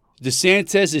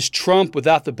 DeSantis is Trump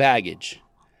without the baggage.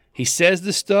 He says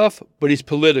the stuff, but he's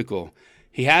political.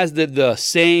 He has the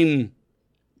same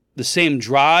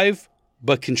drive,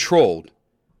 but controlled.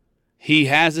 He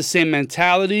has the same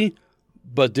mentality,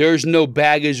 but there's no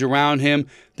baggage around him.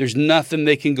 There's nothing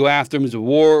they can go after him. He's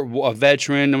a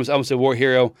veteran. I would say war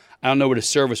hero. I don't know what his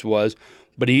service was,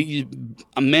 but a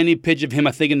many pitch of him,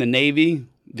 I think, in the Navy,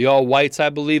 the all whites, I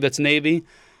believe that's Navy.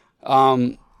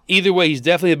 Either way, he's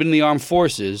definitely been in the armed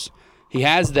forces. He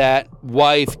has that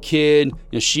wife, kid.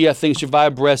 She, I think,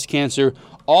 survived breast cancer.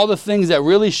 All the things that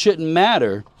really shouldn't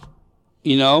matter,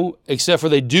 except for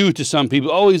they do to some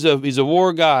people. Oh, he's a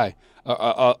war guy,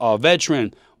 a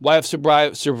veteran. Wife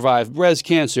survived breast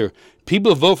cancer.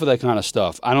 People vote for that kind of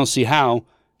stuff. I don't see how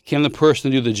can the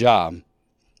person do the job.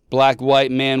 Black,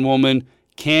 white, man, woman,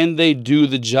 can they do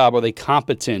the job? Are they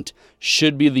competent?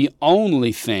 Should be the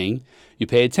only thing you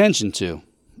pay attention to.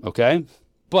 Okay?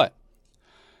 But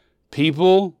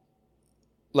people,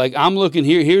 like I'm looking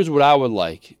here, here's what I would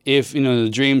like. If, the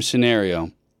dream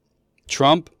scenario,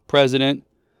 Trump, president,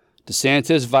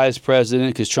 DeSantis, vice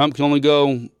president, because Trump can only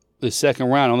go the second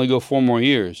round, only go 4 more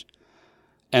years.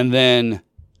 And then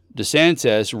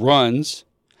DeSantis runs.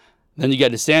 Then you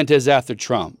got DeSantis after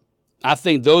Trump. I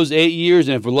think those 8 years,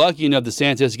 and if we're lucky enough,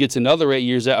 DeSantis gets another 8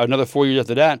 years, another 4 years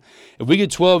after that. If we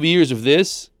get 12 years of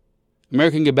this,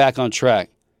 America can get back on track.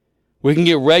 We can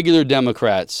get regular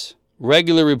Democrats,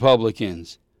 regular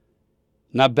Republicans,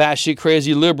 not batshit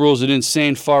crazy liberals and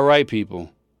insane far-right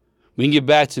people. We can get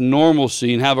back to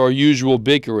normalcy and have our usual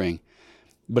bickering.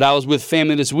 But I was with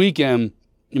family this weekend,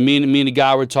 and me and a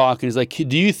guy were talking. He's like,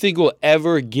 do you think we'll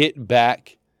ever get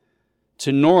back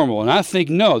to normal? And I think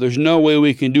no, there's no way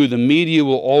we can do it. The media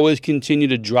will always continue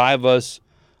to drive us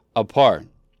apart.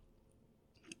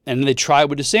 And they tried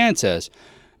with DeSantis.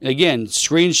 Again,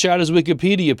 screenshot his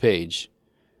Wikipedia page.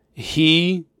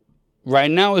 He,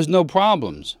 right now, has no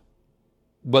problems.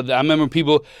 But I remember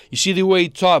people, you see the way he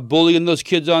taught bullying those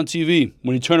kids on TV.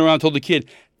 When he turned around and told the kid,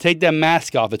 take that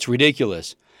mask off, it's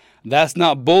ridiculous. That's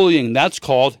not bullying. That's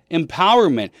called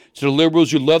empowerment. To the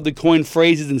liberals who love to coin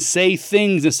phrases and say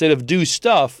things instead of do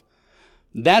stuff,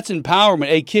 that's empowerment.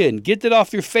 Hey, kid, get that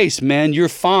off your face, man. You're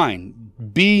fine.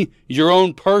 Be your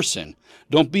own person.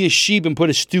 Don't be a sheep and put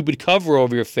a stupid cover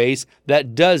over your face.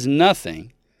 That does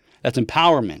nothing. That's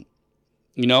empowerment.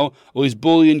 You know, well, he's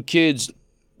bullying kids.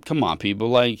 Come on, people.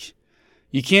 Like,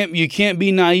 you can't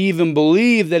be naive and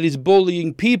believe that he's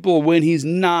bullying people when he's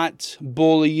not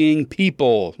bullying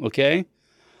people, okay?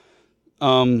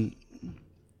 Like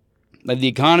the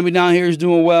economy down here is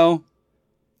doing well.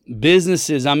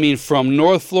 Businesses, I mean, from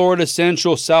North Florida,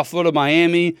 Central, South Florida,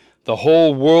 Miami, the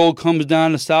whole world comes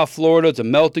down to South Florida. It's a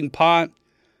melting pot.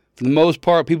 For the most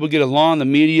part, people get along. The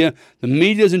media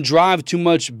doesn't drive too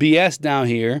much BS down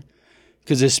here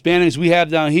because the Hispanics we have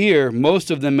down here,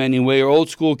 most of them anyway, are old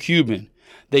school Cuban.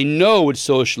 They know what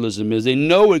socialism is. They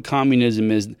know what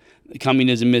communism is.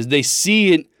 They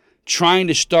see it trying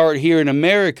to start here in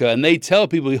America, and they tell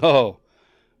people, oh,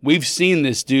 we've seen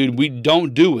this, dude. We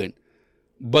don't do it.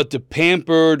 But the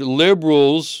pampered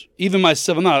liberals, even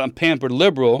myself, I'm not a pampered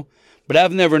liberal, but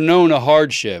I've never known a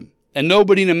hardship. And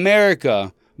nobody in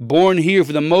America, born here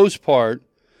for the most part,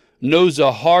 knows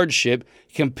a hardship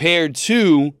compared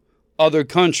to other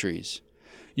countries.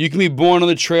 You can be born on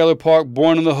the trailer park,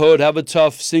 born in the hood, have a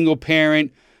tough single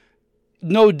parent.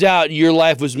 No doubt your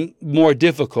life was more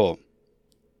difficult.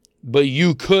 But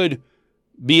you could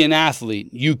be an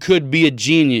athlete. You could be a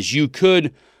genius.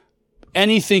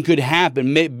 Anything could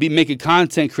happen. Make a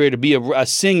content creator, be a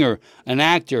singer, an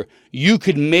actor. You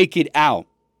could make it out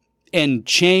and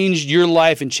change your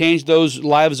life and change those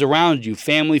lives around you,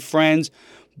 family, friends.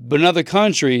 But in other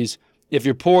countries, if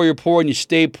you're poor, and you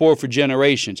stay poor for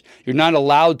generations. You're not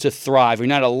allowed to thrive. You're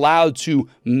not allowed to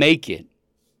make it.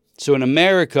 So in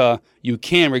America, you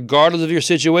can, regardless of your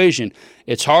situation.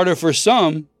 It's harder for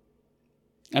some.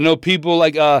 I know people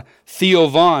like Theo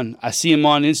Von. I see him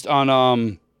on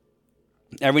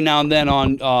every now and then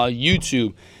on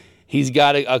YouTube. He's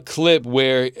got a clip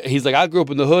where he's like, I grew up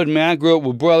in the hood, man. I grew up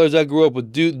with brothers. I grew up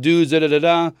with dudes,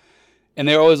 da-da-da-da. And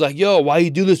they're always like, yo, why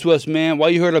you do this to us, man? Why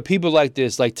you hurt our people like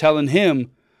this? Like telling him,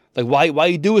 like, why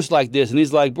you do us like this? And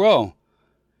he's like, bro,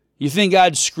 you think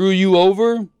I'd screw you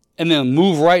over and then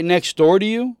move right next door to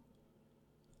you?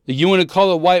 You want to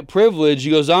call it white privilege?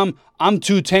 He goes, I'm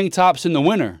 2 tank tops in the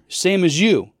winter, same as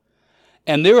you.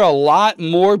 And there are a lot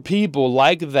more people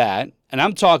like that, and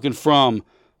I'm talking from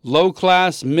low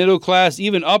class, middle class,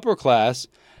 even upper class,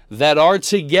 that are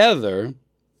together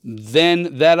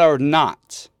than that are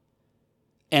not.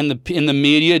 And the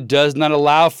media does not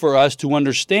allow for us to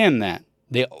understand that.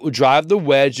 They drive the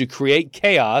wedge to create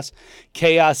chaos.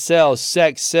 Chaos sells,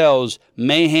 sex sells,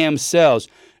 mayhem sells.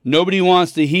 Nobody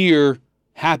wants to hear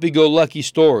happy-go-lucky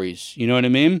stories. You know what I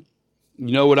mean?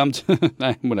 You know what I'm...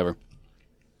 whatever.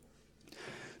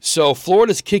 So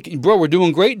Florida's kicking... Bro, we're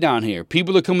doing great down here.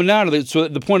 People are coming out of it. So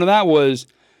the point of that was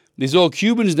these old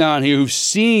Cubans down here who've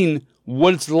seen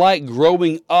what it's like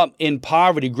growing up in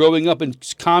poverty, growing up in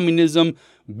communism,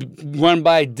 run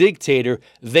by a dictator.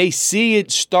 They see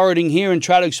it starting here and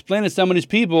try to explain to some of these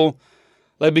people,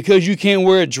 like, because you can't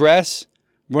wear a dress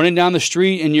running down the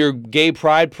street in your gay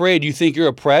pride parade, you think you're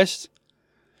oppressed?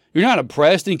 You're not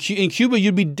oppressed. In Cuba,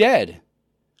 you'd be dead.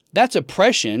 That's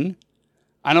oppression.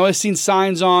 I know I've seen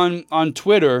signs on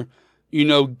Twitter, you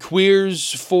know,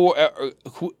 queers for,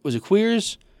 was it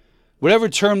queers? Whatever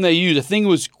term they use. I think it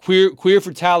was queer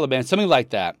for Taliban, something like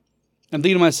that. I'm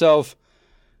thinking to myself,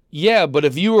 yeah, but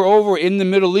if you were over in the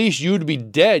Middle East, you would be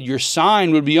dead. Your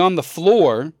sign would be on the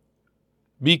floor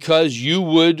because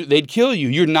they'd kill you.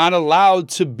 You're not allowed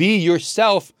to be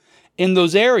yourself in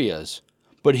those areas.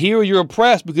 But here you're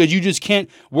oppressed because you just can't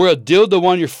wear a dildo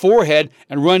on your forehead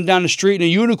and run down the street in a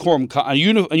unicorn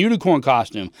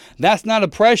costume. That's not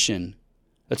oppression.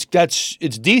 It's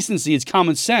decency. It's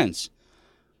common sense.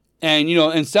 And, you know,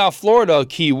 in South Florida,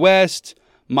 Key West,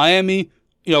 Miami,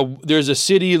 you know, there's a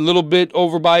city a little bit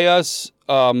over by us.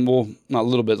 Well, not a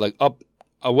little bit, like up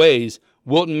a ways.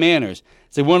 Wilton Manors.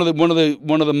 It's like one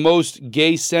of the most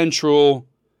gay central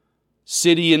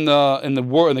city in the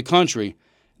world, in the country.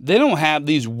 They don't have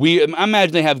these weird. I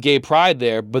imagine they have gay pride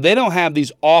there, but they don't have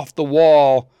these off the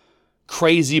wall,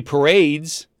 crazy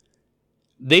parades.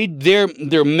 They're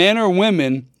men or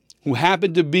women who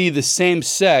happen to be the same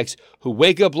sex, who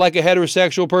wake up like a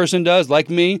heterosexual person does,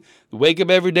 like me, wake up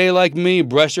every day like me,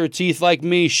 brush their teeth like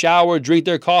me, shower, drink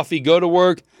their coffee, go to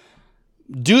work,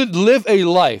 live a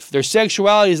life. Their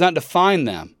sexuality does not define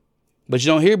them. But you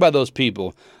don't hear about those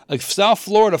people. Like South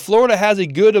Florida, Florida has a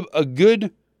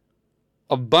good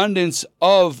abundance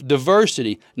of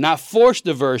diversity, not forced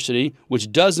diversity,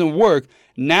 which doesn't work,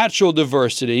 natural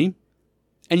diversity.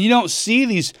 And you don't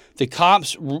see the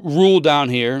cops rule down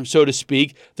here, so to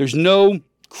speak. There's no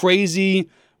crazy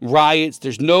riots.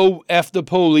 There's no F the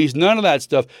police, none of that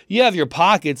stuff. You have your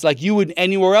pockets like you would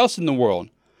anywhere else in the world.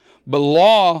 But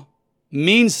law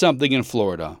means something in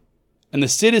Florida, and the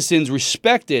citizens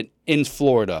respect it in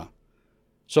Florida.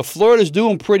 So Florida's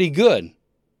doing pretty good.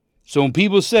 So when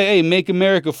people say, hey, make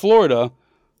America Florida,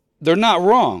 they're not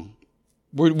wrong.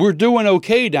 We're doing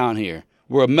okay down here.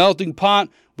 We're a melting pot.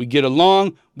 We get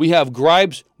along. We have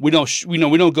gripes. We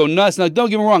don't go nuts. Now, don't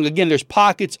get me wrong. Again, there's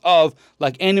pockets of,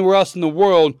 like anywhere else in the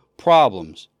world,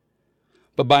 problems.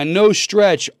 But by no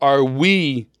stretch are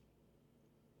we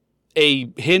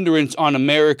a hindrance on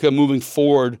America moving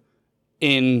forward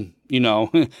in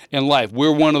life.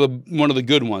 We're one of the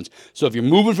good ones. So if you're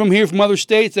moving from here from other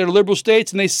states that are liberal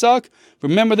states and they suck,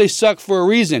 remember they suck for a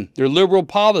reason. They're liberal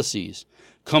policies.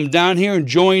 Come down here and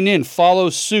join in, follow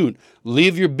suit,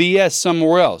 leave your BS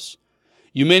somewhere else.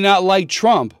 You may not like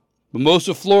Trump, but most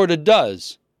of Florida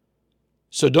does.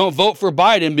 So don't vote for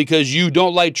Biden because you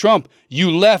don't like Trump.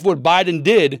 You left what Biden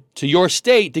did to your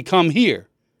state to come here.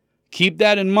 Keep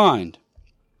that in mind.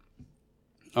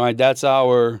 All right, that's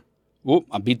our... Whoop,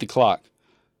 I beat the clock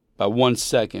by 1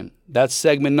 second. That's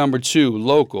segment number 2,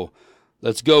 local.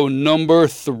 Let's go number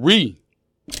 3.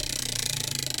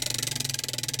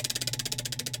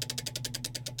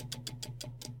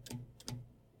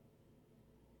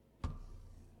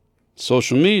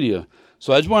 Social media.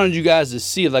 So I just wanted you guys to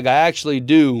see, like I actually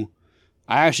do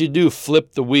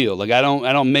flip the wheel. Like I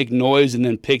don't make noise and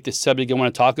then pick the subject I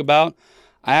want to talk about.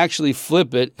 I actually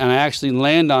flip it and I actually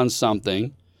land on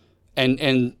something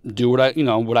and do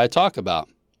what I talk about.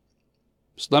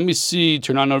 So let me see,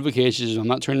 turn on notifications. I'm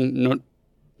not turning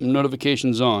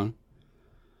notifications on.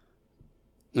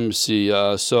 Let me see.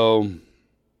 So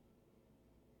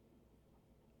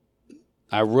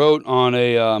I wrote on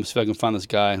see if I can find this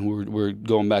guy. We're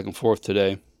going back and forth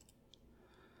today.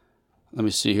 Let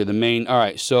me see here. All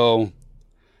right. So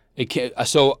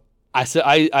I said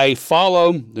I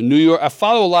follow the New York. I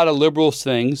follow a lot of liberal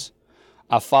things.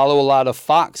 I follow a lot of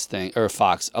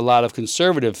a lot of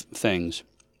conservative things.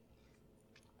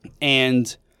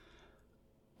 And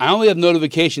I only have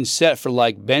notifications set for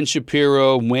like Ben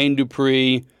Shapiro, Wayne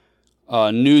Dupree,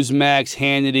 Newsmax,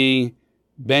 Hannity,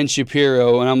 Ben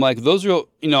Shapiro. And I'm like, those are,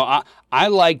 I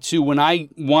like to, when I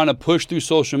want to push through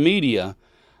social media,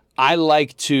 I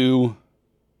like to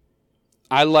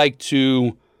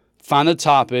find a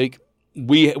topic.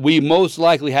 We most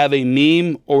likely have a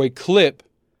meme or a clip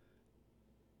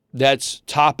that's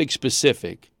topic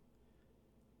specific.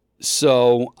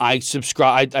 So I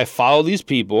subscribe. I follow these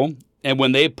people, and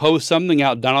when they post something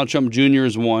out, Donald Trump Jr.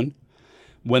 is one.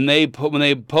 When they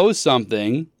post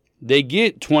something, they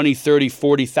get 20, 30,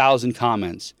 40,000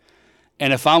 comments.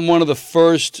 And if I'm one of the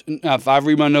first, if I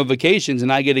read my notifications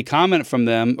and I get a comment from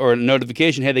them or a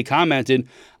notification, hey, they commented,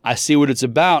 I see what it's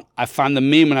about. I find the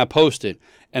meme and I post it.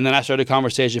 And then I start a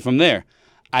conversation from there.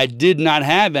 I did not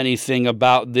have anything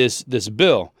about this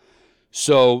bill.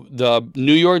 So the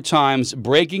New York Times,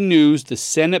 breaking news, the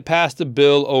Senate passed a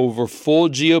bill over full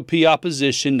GOP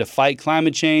opposition to fight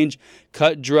climate change,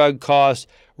 cut drug costs,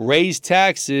 raise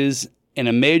taxes, and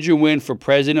a major win for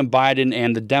President Biden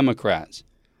and the Democrats.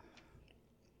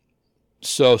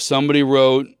 So somebody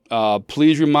wrote,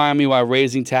 please remind me why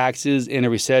raising taxes in a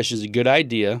recession is a good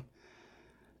idea.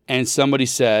 And somebody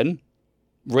said,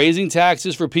 raising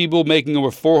taxes for people making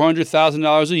over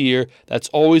 $400,000 a year, that's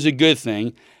always a good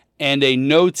thing. And a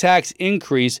no tax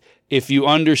increase if you're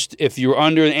under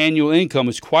an annual income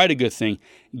is quite a good thing.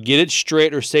 Get it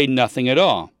straight or say nothing at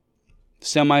all.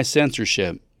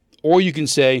 Semi-censorship. Or you can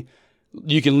say,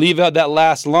 you can leave out that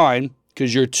last line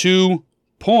because your 2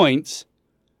 points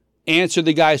answer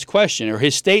the guy's question or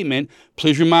his statement.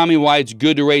 Please remind me why it's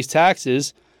good to raise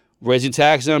taxes. Raising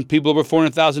taxes on people over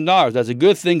 $400,000. That's a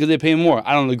good thing because they pay more.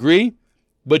 I don't agree,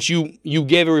 but you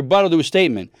gave a rebuttal to a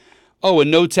statement. Oh, a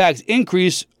no tax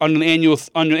increase on an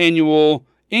annual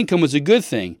income is a good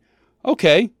thing.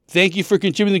 Okay, thank you for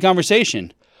contributing to the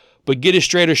conversation, but get it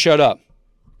straight or shut up.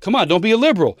 Come on, don't be a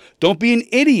liberal. Don't be an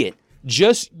idiot.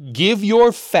 Just give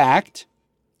your fact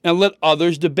and let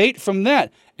others debate from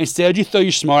that. Instead, you throw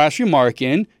your smart-ass remark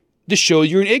in to show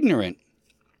you're an ignorant.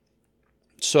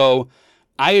 So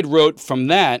I had wrote from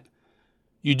that,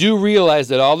 you do realize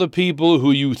that all the people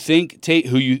who you think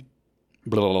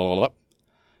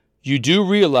you do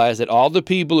realize that all the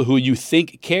people who you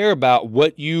think care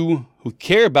about you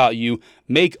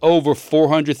make over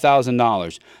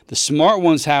 $400,000. The smart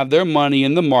ones have their money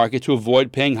in the market to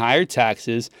avoid paying higher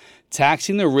taxes.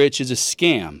 Taxing the rich is a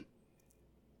scam.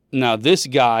 Now, this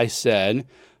guy said,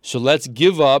 so let's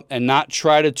give up and not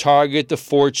try to target the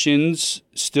fortunes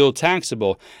still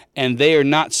taxable. And they are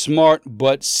not smart,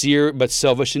 but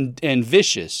selfish and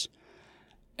vicious.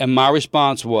 And my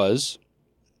response was,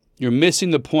 you're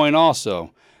missing the point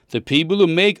also. The people who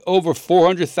make over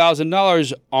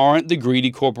 $400,000 aren't the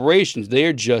greedy corporations. They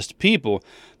are just people.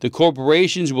 The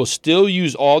corporations will still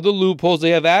use all the loopholes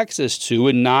they have access to,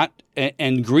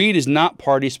 and greed is not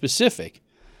party specific.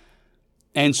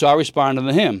 And so I responded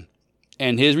to him.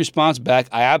 And his response back,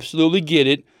 I absolutely get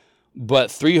it, but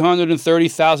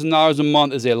 $330,000 a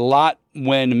month is a lot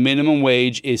when minimum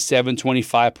wage is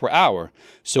 $7.25 per hour.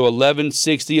 So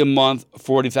 $11.60 a month,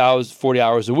 40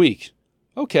 hours a week.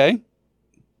 Okay.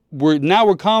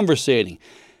 We're conversating.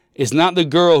 It's not the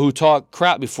girl who talked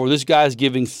crap before. This guy's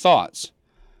giving thoughts.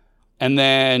 And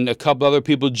then a couple other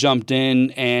people jumped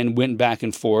in and went back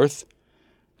and forth.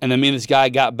 And then me and this guy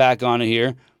got back on it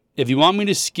here. If you want me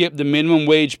to skip the minimum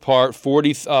wage part,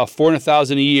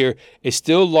 $400,000 a year is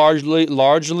still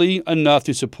largely enough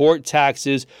to support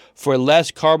taxes for a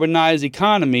less carbonized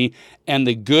economy and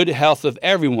the good health of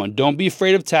everyone. Don't be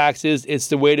afraid of taxes. It's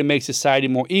the way to make society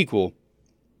more equal.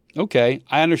 Okay,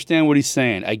 I understand what he's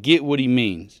saying. I get what he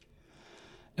means.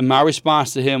 And my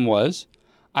response to him was,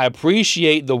 I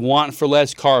appreciate the want for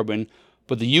less carbon,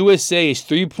 but the USA is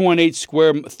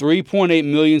 3.8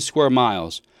 million square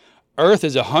miles. Earth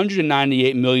is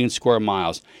 198 million square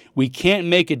miles. We can't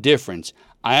make a difference.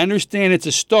 I understand it's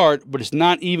a start, but it's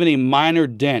not even a minor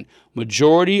dent.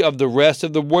 Majority of the rest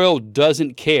of the world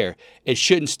doesn't care. It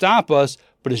shouldn't stop us,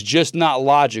 but it's just not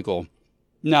logical.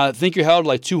 Now, I think you're held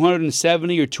like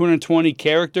 270 or 220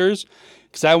 characters,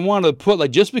 because I wanted to put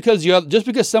just because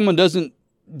someone doesn't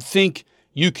think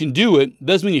you can do it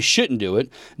doesn't mean you shouldn't do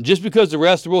it. Just because the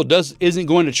rest of the world isn't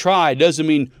going to try doesn't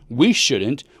mean we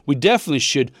shouldn't. We definitely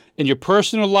should. In your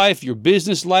personal life, your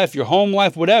business life, your home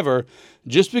life, whatever,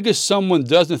 just because someone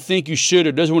doesn't think you should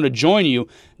or doesn't want to join you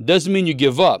doesn't mean you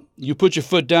give up. You put your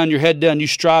foot down, your head down, you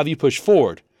strive, you push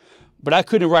forward. But I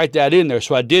couldn't write that in there,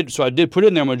 so I did put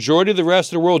in there, majority of the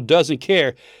rest of the world doesn't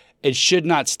care. It should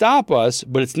not stop us,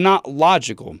 but it's not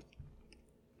logical.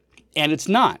 And it's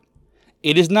not.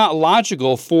 It is not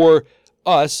logical for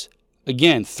us,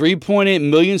 again, 3.8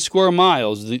 million square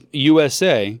miles, the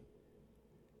USA,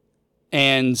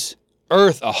 and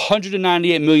Earth,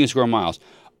 198 million square miles.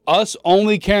 Us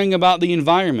only caring about the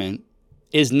environment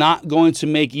is not going to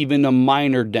make even a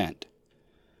minor dent.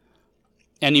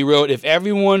 And he wrote, if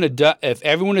everyone adapts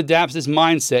this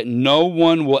mindset, no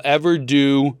one will ever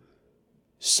do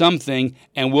something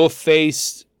and will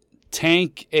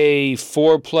tank a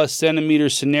 4+ centimeter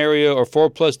scenario or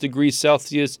 4+ degrees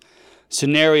Celsius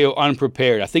scenario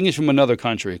unprepared. I think it's from another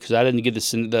country because I didn't get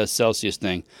the Celsius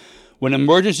thing. When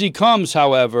emergency comes,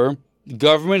 however,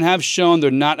 government have shown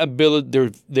they're not.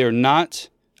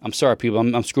 I'm sorry, people.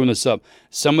 I'm screwing this up.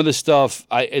 Some of the stuff,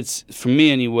 it's for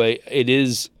me anyway. It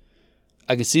is.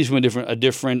 I can see it's from a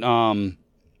different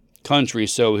country.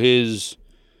 So his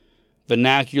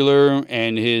vernacular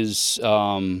and his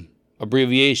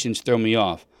abbreviations throw me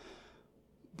off.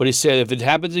 But he said if it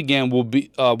happens again,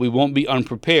 we won't be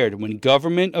unprepared. When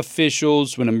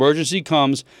emergency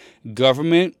comes,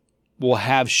 government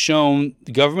have shown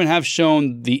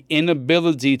the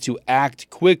inability to act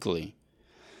quickly.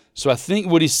 So I think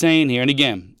what he's saying here, and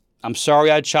again, I'm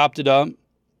sorry I chopped it up.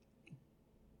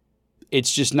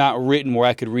 It's just not written where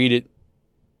I could read it,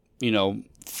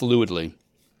 fluidly.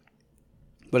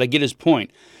 But I get his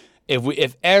point.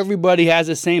 If everybody has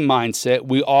the same mindset,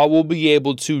 we all will be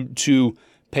able to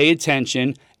pay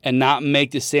attention and not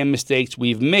make the same mistakes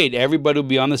we've made. Everybody will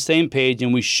be on the same page,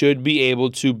 and we should be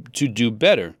able to do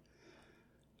better.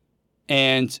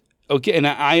 And okay, and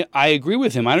I agree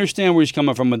with him. I understand where he's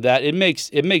coming from with that. It makes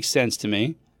sense to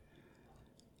me.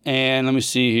 And let me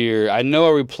see here. I know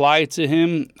I replied to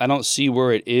him. I don't see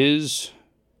where it is.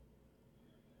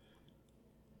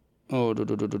 I'm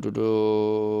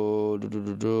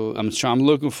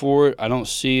looking for it. I don't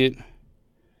see it.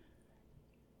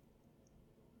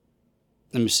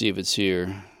 Let me see if it's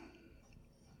here.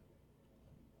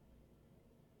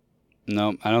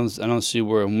 No, I don't see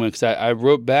where it went. Because I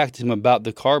wrote back to him about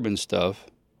the carbon stuff.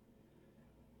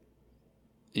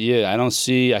 Yeah, I don't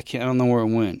know where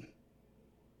it went.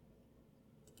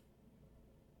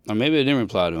 Or maybe I didn't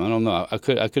reply to him. I don't know. I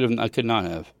could not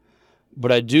have.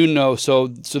 But I do know. So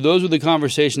those were the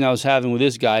conversations I was having with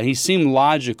this guy. He seemed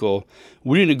logical.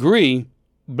 We didn't agree,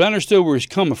 but I understood where he's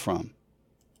coming from.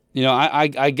 You know,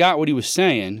 I got what he was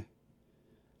saying.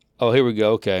 Oh, here we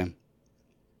go. Okay.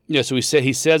 Yeah, so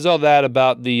he says all that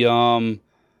about the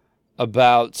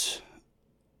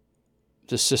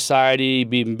society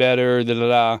being better, da da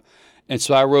da. And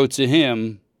so I wrote to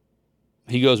him.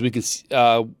 He goes,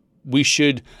 we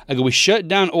shut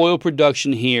down oil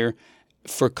production here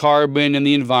for carbon and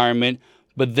the environment,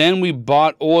 but then we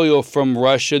bought oil from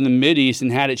Russia and the Mideast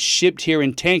and had it shipped here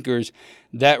in tankers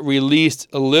that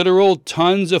released literal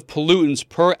tons of pollutants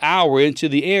per hour into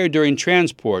the air during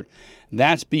transport.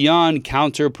 That's beyond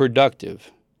counterproductive.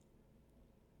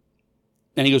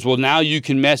 And he goes, well, now you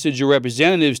can message your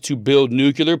representatives to build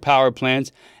nuclear power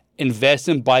plants, invest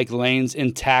in bike lanes,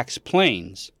 and tax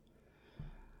planes.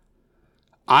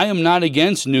 I am not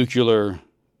against nuclear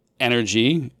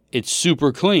energy. It's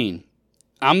super clean.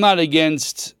 I'm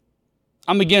against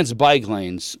bike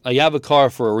lanes. I have a car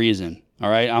for a reason, all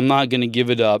right? I'm not going to give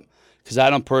it up because I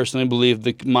don't personally believe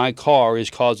that my car is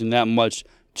causing that much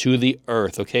to the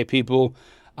earth, okay, people?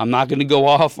 I'm not going to go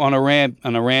off on a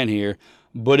rant here,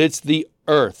 but it's the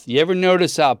earth. You ever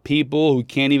notice how people who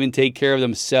can't even take care of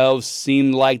themselves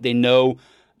seem like they know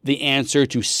the answer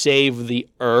to save the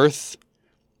earth?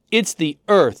 It's the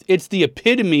earth. It's the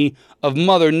epitome of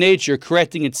Mother Nature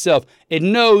correcting itself. It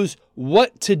knows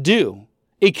what to do.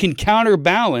 It can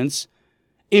counterbalance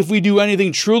if we do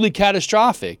anything truly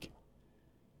catastrophic.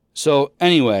 So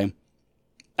anyway,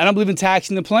 I don't believe in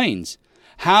taxing the planes.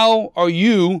 How are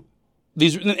you,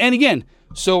 and again,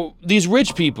 so these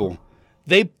rich people,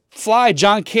 they fly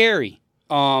John Kerry.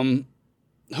 Who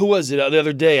was it the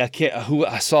other day?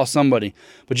 I saw somebody.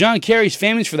 But John Kerry's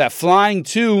famous for that, flying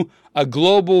to a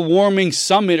global warming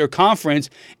summit or conference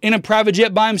in a private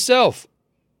jet by himself.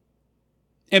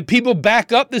 And people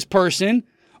back up this person.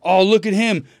 Oh, look at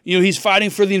him. You know, he's fighting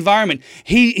for the environment.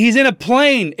 He's in a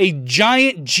plane, a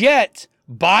giant jet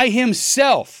by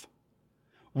himself.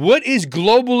 What is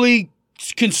globally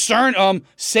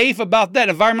safe about that?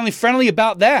 Environmentally friendly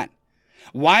about that?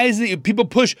 Why is it people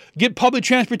get public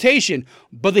transportation,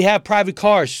 but they have private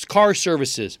cars, car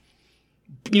services?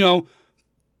 You know,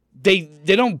 they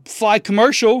don't fly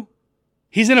commercial.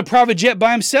 He's in a private jet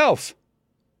by himself.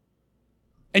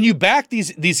 And you back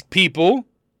these people.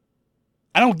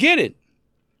 I don't get it.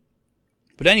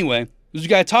 But anyway, this is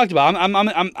what I talked about.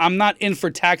 I'm not in for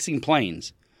taxing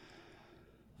planes.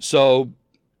 So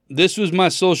this was my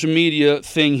social media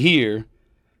thing here.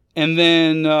 And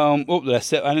then, I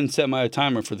didn't set my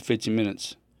timer for the 15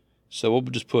 minutes. So we'll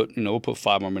just put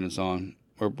 5 more minutes on.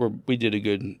 We did a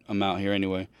good amount here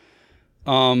anyway.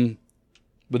 But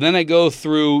then I go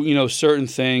through, certain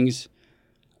things.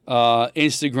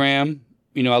 Instagram,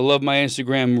 I love my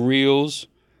Instagram reels.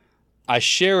 I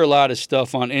share a lot of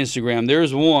stuff on Instagram.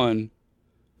 There's one.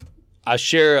 I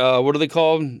share, what are they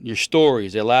called? Your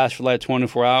stories. They last for like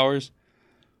 24 hours.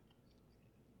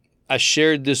 I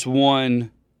shared this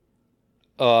one.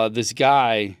 This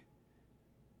guy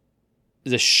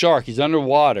is a shark. He's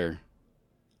underwater.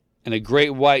 And a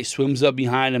great white swims up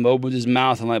behind him, opens his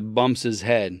mouth, and like bumps his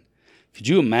head. Could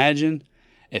you imagine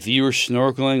if you were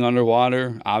snorkeling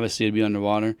underwater? Obviously, it'd be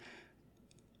underwater.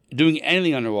 Doing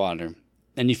anything underwater.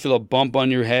 And you feel a bump on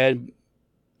your head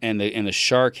and the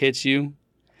shark hits you.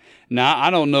 Now, I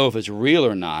don't know if it's real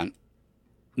or not.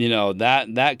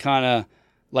 That kind of,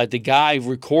 like the guy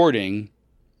recording,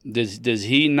 does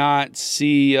he not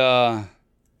see the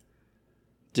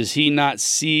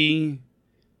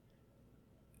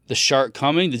shark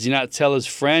coming? Does he not tell his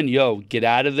friend, yo, get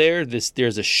out of there?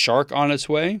 There's a shark on its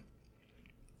way?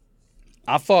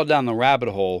 I fall down the rabbit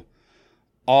hole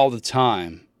all the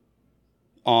time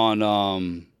on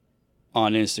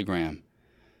Instagram.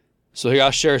 So here,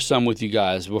 I'll share some with you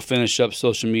guys. We'll finish up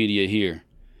social media here.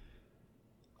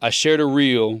 I shared a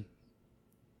reel.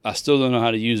 I still don't know how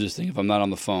to use this thing if I'm not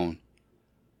on the phone.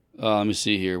 Let me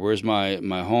see here. Where's my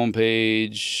home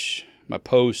page? My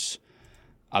posts.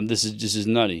 This is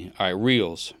nutty. All right,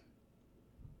 reels.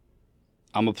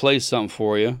 I'm gonna play something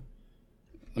for you.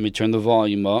 Let me turn the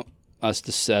volume up.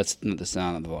 That's not the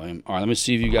sound of the volume. All right, let me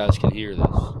see if you guys can hear this.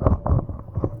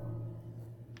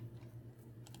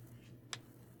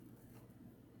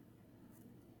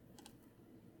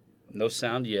 No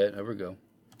sound yet. Here we go.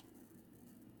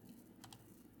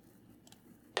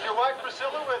 Your wife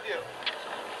Priscilla with you?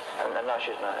 No,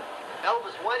 she's not.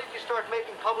 Elvis, why did you start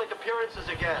making public appearances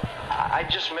again? I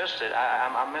just missed it.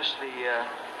 I missed the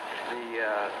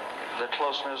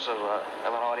closeness of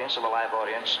an audience, of a live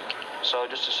audience. So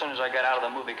just as soon as I got out of the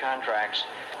movie contracts,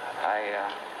 I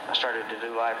started to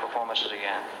do live performances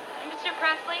again. Mr.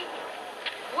 Presley,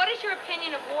 what is your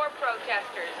opinion of war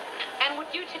protesters? And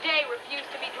would you today refuse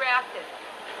to be drafted?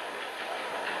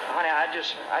 Honey, I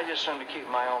just seem to keep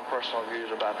my own personal views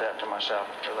about that to myself.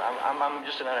 I'm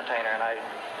just an entertainer, and I'd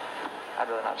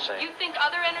rather not say. You think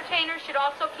other entertainers should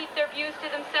also keep their views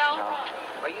to themselves? No.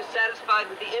 Are you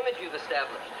satisfied with the image you've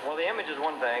established? Well, the image is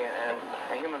one thing, and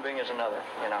a human being is another,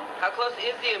 you know. How close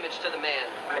is the image to the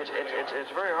man? It's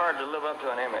very hard to live up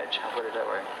to an image, I'll put it that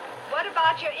way. What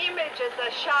about your image as a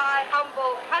shy,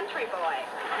 humble country boy?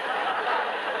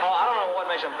 Oh, I don't know what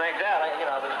makes them think that.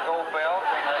 There's gold belt.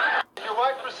 Your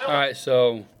wife, Priscilla? All right,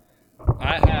 so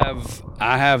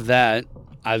I have that.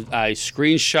 I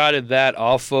screenshotted that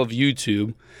off of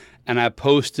YouTube, and I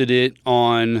posted it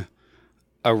on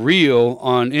a reel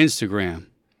on Instagram.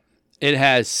 It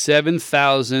has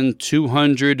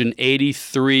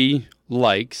 7,283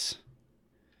 likes,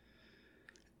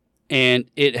 and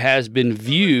it has been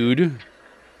viewed.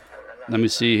 Let me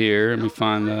see here. Let me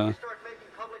find the. Start making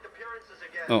public appearances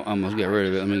again. Oh, I almost got rid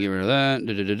of it. Let me get rid of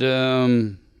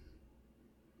that.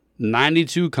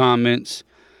 92 comments,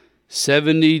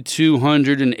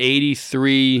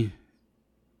 7,283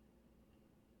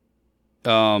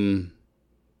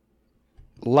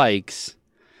 likes.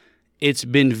 It's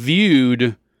been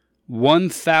viewed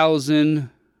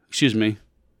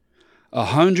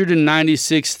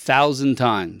 196,000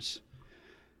 times.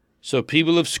 So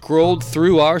people have scrolled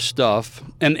through our stuff,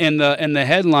 and the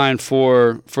headline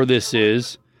for this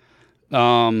is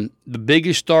the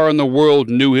biggest star in the world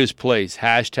knew his place.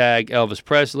 Hashtag Elvis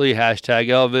Presley, hashtag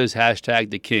Elvis, hashtag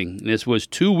the King. And this was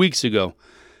 2 weeks ago.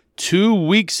 2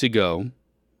 weeks ago,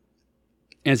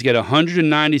 and it's got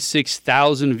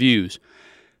 196,000 views.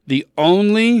 The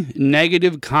only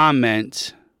negative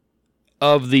comment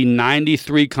of the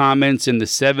 93 comments and the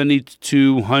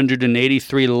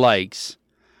 7,283 likes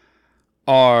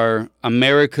are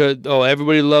America. Oh,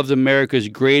 everybody loves America's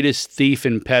greatest thief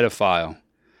and pedophile.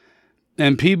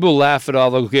 And people laugh it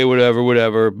off, like, okay,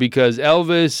 whatever, because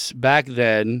Elvis, back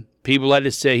then, people like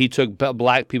to say he took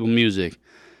black people music.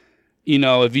 You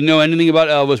know, if you know anything about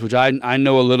Elvis, which I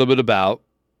know a little bit about,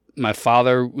 my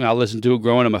father, I listened to it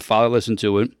growing up, my father listened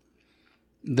to it,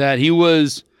 that he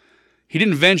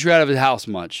didn't venture out of his house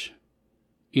much.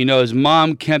 You know, his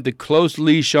mom kept a close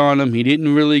leash on him. He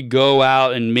didn't really go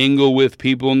out and mingle with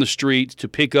people in the streets to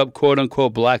pick up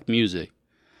quote-unquote black music.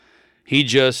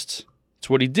 It's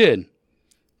what he did.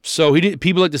 So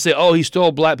people like to say, oh, he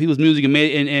stole black people's music and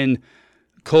made it in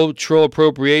cultural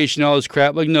appropriation, all this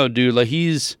crap. Like, no, dude, like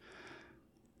you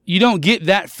don't get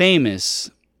that famous,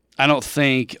 I don't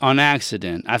think, on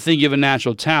accident. I think you have a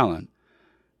natural talent.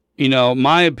 You know,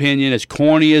 my opinion, as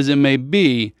corny as it may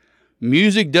be,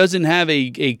 music doesn't have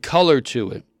a color to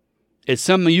it. It's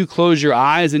something you close your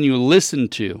eyes and you listen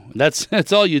to.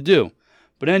 That's all you do.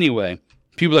 But anyway,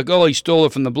 people are like, oh, he stole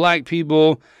it from the black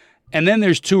people. And then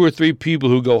there's 2 or 3 people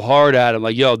who go hard at him,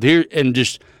 like, yo, and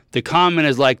just the comment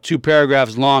is like 2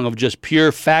 paragraphs long of just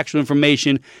pure factual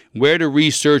information, where to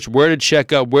research, where to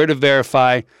check up, where to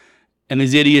verify, and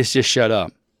these idiots just shut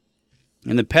up.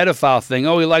 And the pedophile thing,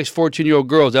 oh, he likes 14-year-old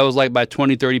girls. That was like by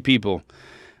 20, 30 people.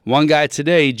 One guy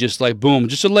today, just like, boom,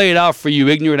 just to lay it out for you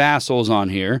ignorant assholes on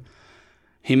here.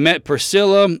 He met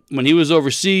Priscilla when he was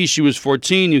overseas. She was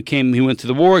 14. He went to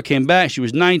the war, came back. She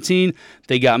was 19.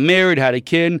 They got married, had a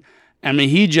kid. I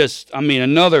mean,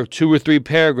 another 2 or 3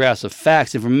 paragraphs of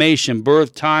facts, information,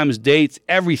 birth times, dates,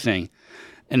 everything.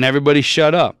 And everybody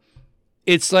shut up.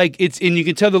 It's like, and you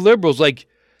can tell the liberals, like,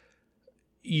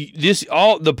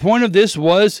 the point of this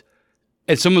was,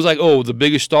 and someone's like, oh, the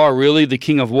biggest star, really? The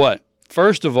king of what?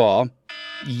 First of all,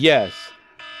 yes.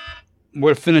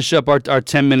 We're to finish up our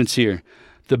 10 minutes here.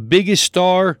 The biggest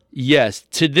star, yes.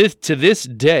 To this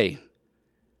day,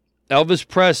 Elvis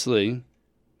Presley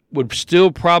would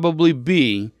still probably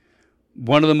be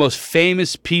one of the most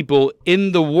famous people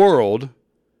in the world.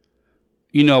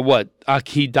 You know what?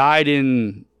 He died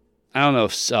in, I don't know,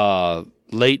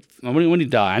 late. When did he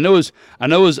die? I know it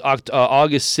was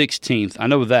August 16th. I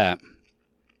know that.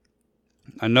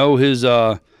 I know his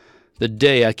the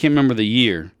day. I can't remember the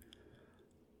year.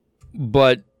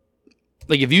 But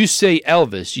like, if you say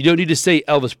Elvis, you don't need to say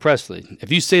Elvis Presley.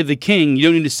 If you say the King, you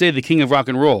don't need to say the King of Rock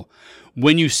and Roll.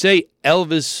 When you say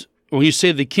Elvis, when you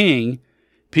say the King,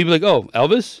 people are like, oh,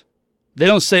 Elvis? They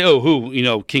don't say, oh, who? You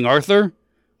know, King Arthur?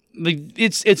 Like,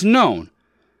 it's known.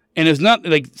 And it's not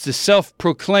like it's the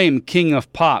self-proclaimed king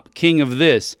of pop, king of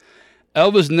this.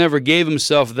 Elvis never gave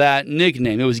himself that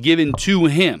nickname. It was given to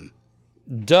him,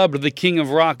 dubbed the King of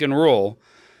Rock and Roll.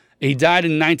 He died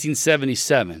in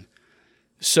 1977.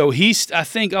 So I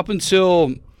think up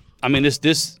until, I mean,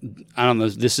 this I don't know,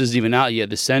 this isn't even out yet.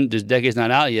 This decade's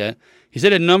not out yet. He's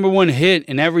had a #1 hit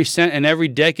in every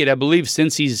decade, I believe,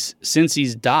 since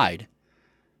he's died.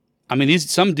 I mean,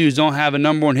 some dudes don't have a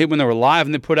number one hit when they're alive,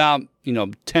 and they put out,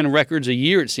 10 records a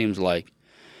year, it seems like.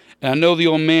 And I know the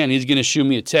old man, he's going to shoot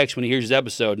me a text when he hears this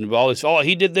episode, and all this,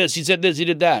 he did this, he said this, he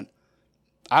did that.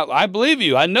 I believe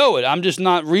you. I know it. I'm just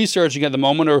not researching at the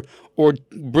moment or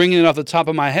bringing it off the top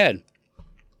of my head.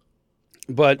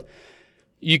 But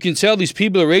you can tell these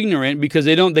people are ignorant because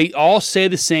they all say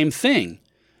the same thing.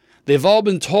 They've all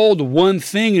been told one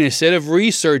thing, and instead of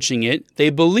researching it, they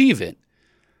believe it.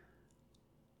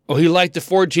 Oh, he liked the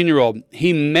 14-year-old.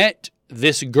 He met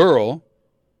this girl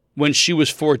when she was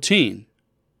 14.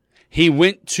 He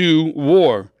went to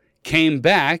war, came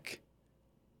back,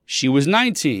 she was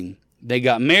 19. They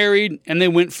got married, and they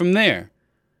went from there.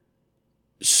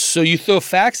 So you throw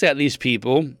facts at these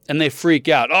people, and they freak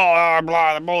out. Oh,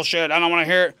 blah, bullshit, I don't want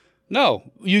to hear it.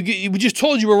 No, we just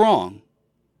told you were wrong.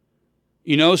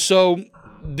 So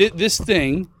this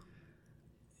thing,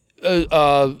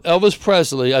 Elvis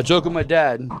Presley, I joke with my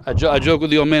dad. I joke with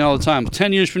the old man all the time.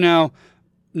 10 years from now,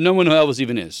 no one knows who Elvis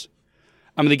even is.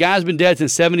 I mean, the guy's been dead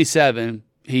since 1977.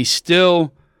 He's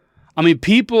still,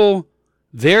 people,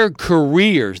 their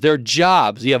careers, their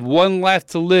jobs, you have one life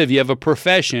to live, you have a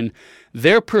profession.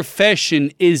 Their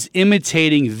profession is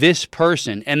imitating this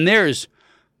person. And there's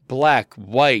black,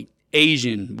 white,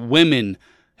 Asian, women,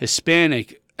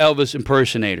 Hispanic Elvis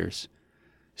impersonators.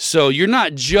 So you're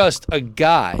not just a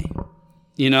guy,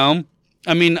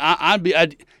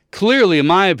 I'd clearly, in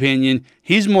my opinion,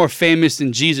 he's more famous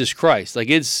than Jesus Christ. Like,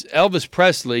 it's Elvis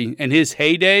Presley in his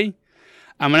heyday.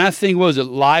 I think,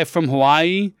 Live from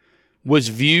Hawaii was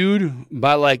viewed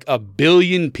by like 1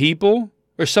 billion people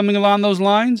or something along those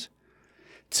lines.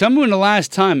 Tell me when the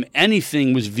last time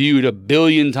anything was viewed 1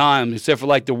 billion times, except for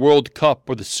like the World Cup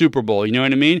or the Super Bowl. You know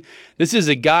what I mean? This is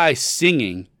a guy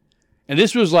singing. And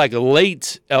this was like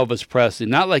late Elvis Presley,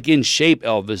 not like in shape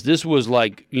Elvis. This was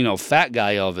like, fat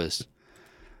guy Elvis.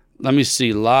 Let me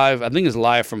see, live. I think it's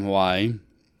Live from Hawaii.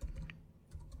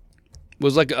 It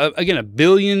was like, again,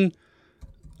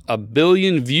 1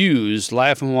 billion views,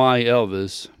 Live from Hawaii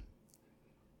Elvis.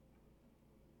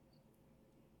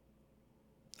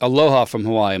 Aloha from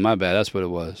Hawaii, my bad, that's what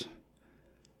it was.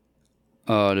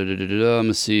 Let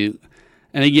me see.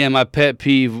 And again, my pet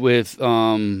peeve with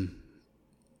the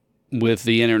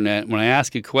internet, when I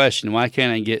ask a question, why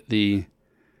can't I get the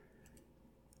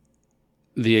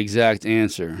exact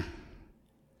answer?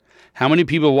 How many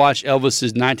people watched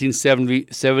Elvis's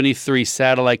 1973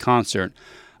 satellite concert?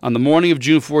 On the morning of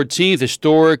June 14th,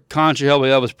 historic concert held by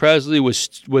Elvis Presley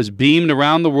was beamed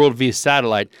around the world via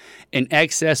satellite. In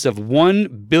excess of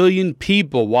 1 billion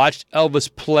people watched Elvis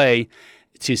play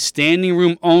to standing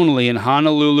room only in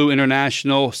Honolulu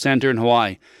International Center in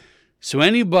Hawaii. So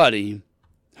anybody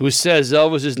who says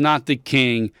Elvis is not the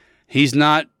king, he's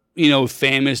not,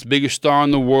 famous, biggest star in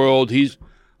the world,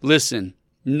 listen,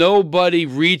 nobody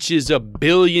reaches 1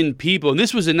 billion people. And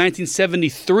this was in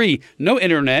 1973. No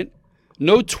internet,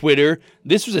 no Twitter.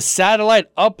 This was a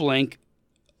satellite uplink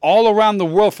all around the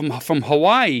world from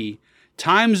Hawaii.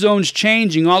 Time zones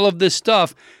changing, all of this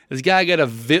stuff. This guy got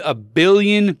a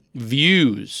billion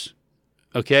views.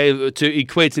 Okay, to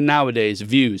equate to nowadays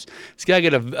views. This guy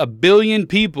got a billion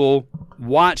people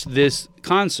watch this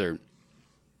concert.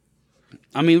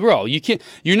 Bro,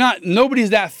 nobody's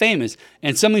that famous.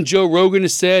 And something Joe Rogan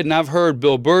has said, and I've heard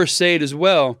Bill Burr say it as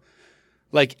well,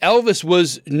 like Elvis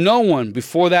was, no one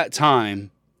before that time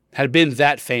had been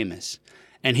that famous.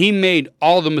 And he made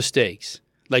all the mistakes.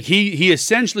 Like he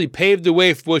essentially paved the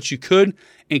way for what you could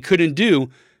and couldn't do,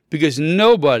 because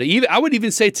nobody, I would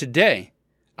even say today,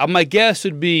 my guess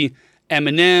would be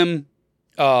Eminem,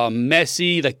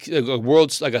 Messi,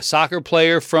 like a soccer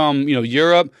player from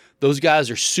Europe. Those guys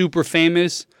are super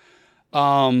famous.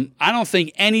 I don't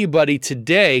think anybody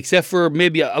today, except for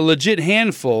maybe a legit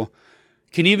handful,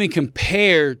 can even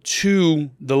compare to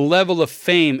the level of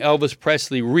fame Elvis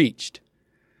Presley reached.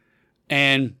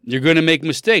 And you're going to make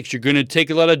mistakes. You're going to take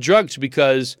a lot of drugs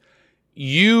because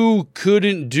you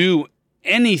couldn't do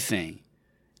anything.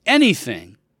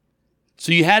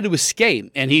 So you had to escape.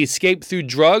 And he escaped through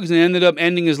drugs and ended up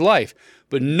ending his life.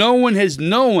 But no one has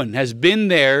been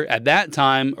there at that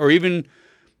time, or even,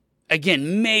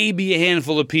 again, maybe a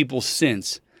handful of people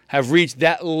since have reached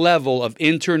that level of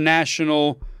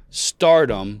international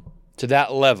stardom to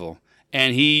that level.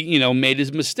 And he, made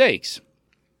his mistakes.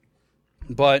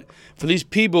 But for these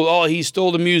people, he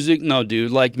stole the music. No,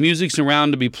 dude, like music's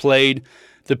around to be played.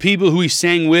 The people who he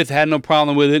sang with had no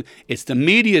problem with it. It's the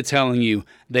media telling you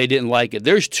they didn't like it.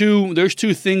 There's two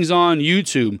things on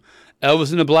YouTube.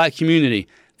 Elvis in the black community.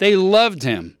 They loved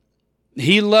him.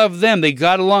 He loved them. They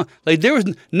got along. Like, there was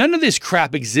none of this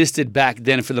crap existed back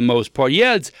then for the most part.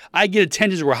 Yeah, I get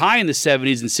attentions were high in the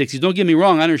 70s and 60s. Don't get me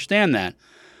wrong. I understand that.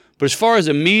 But as far as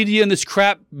the media and this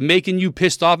crap making you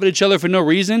pissed off at each other for no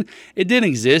reason, it didn't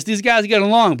exist. These guys got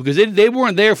along because they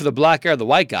weren't there for the black guy or the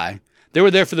white guy. They were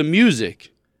there for the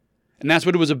music. And that's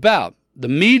what it was about. The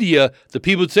media, the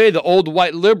people say, the old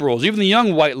white liberals, even the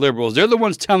young white liberals, they're the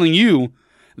ones telling you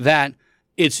that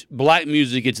it's black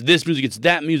music, it's this music, it's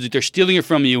that music. They're stealing it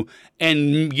from you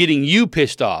and getting you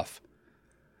pissed off.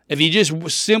 If you just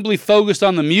simply focused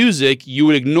on the music, you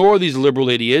would ignore these liberal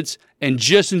idiots and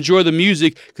just enjoy the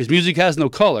music because music has no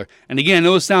color. And again, I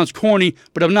know it sounds corny,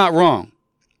 but I'm not wrong.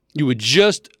 You would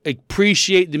just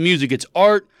appreciate the music. It's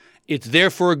art. It's there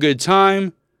for a good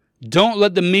time. Don't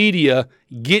let the media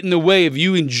get in the way of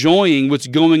you enjoying what's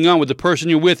going on with the person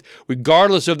you're with,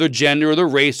 regardless of their gender or their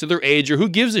race or their age or who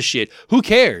gives a shit. Who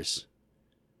cares?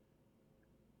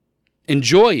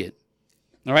 Enjoy it.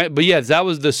 All right? But yeah, that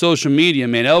was the social media,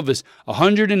 man. Elvis,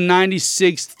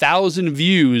 196,000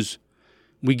 views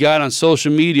we got on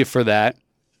social media for that.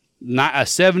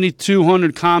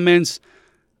 7,200 comments.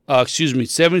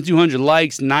 7,200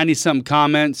 likes, 90-something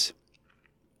comments.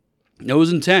 It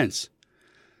was intense.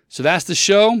 So that's the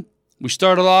show. We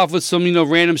started off with some,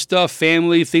 random stuff,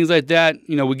 family, things like that.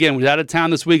 Again, we're out of town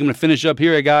this week. I'm going to finish up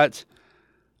here. I got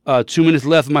 2 minutes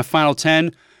left of my final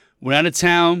 10. We're out of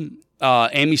town.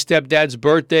 Amy's stepdad's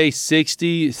birthday,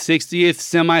 60th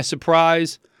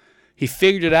semi-surprise. He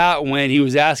figured it out when he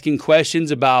was asking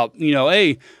questions about,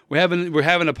 hey, we're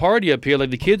having a party up here. Like,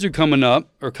 the kids are coming up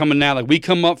or coming now. Like, we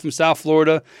come up from South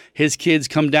Florida. His kids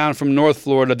come down from North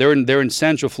Florida. They're in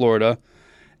Central Florida.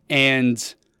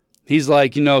 And he's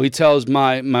like, he tells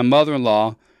my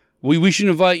mother-in-law, we should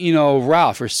invite,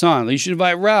 Ralph, her son. You should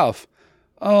invite Ralph.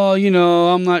 Oh,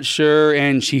 I'm not sure.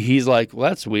 And he's like, well,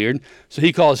 that's weird. So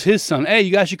he calls his son, hey,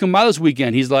 you guys should come by this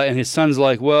weekend. He's like, and his son's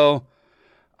like, well,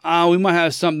 we might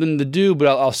have something to do, but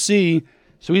I'll see.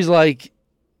 So he's like,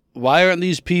 why aren't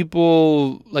these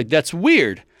people, like, that's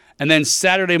weird. And then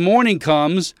Saturday morning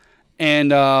comes,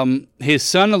 and his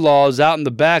son-in-law is out in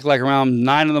the back, like around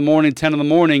 9 in the morning, 10 in the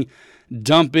morning,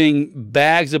 dumping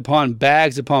bags upon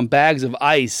bags upon bags of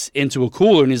ice into a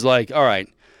cooler. And he's like, all right,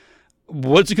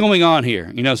 what's going on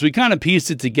here? So we kind of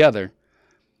pieced it together.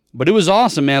 But it was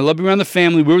awesome, man. I love being around the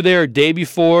family. We were there a day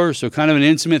before, so kind of an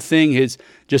intimate thing.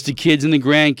 Just the kids and the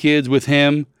grandkids with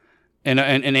him and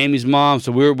Amy's mom.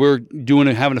 So we're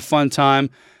having a fun time.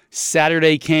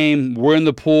 Saturday came. We're in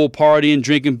the pool, partying,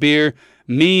 drinking beer.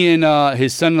 Me and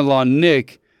his son-in-law,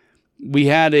 Nick, we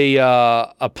had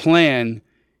a plan.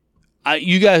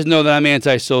 You guys know that I'm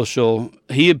antisocial.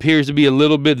 He appears to be a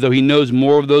little bit, though he knows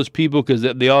more of those people because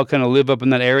they all kind of live up in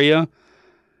that area.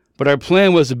 But our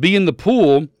plan was to be in the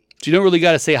pool, so you don't really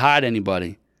got to say hi to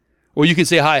anybody. Or you can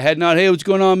say hi, head nod, hey, what's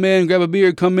going on, man? Grab a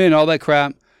beer, come in, all that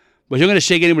crap. But you're not going to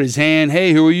shake anybody's hand.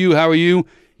 Hey, who are you? How are you?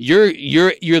 You're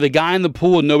the guy in the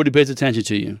pool and nobody pays attention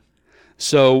to you.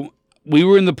 So we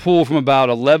were in the pool from about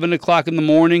 11 o'clock in the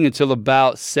morning until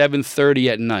about 7:30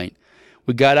 at night.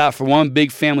 We got out for one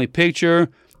big family picture.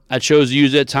 I chose to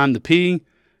use that time to pee.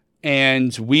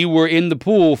 And we were in the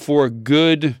pool for a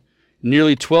good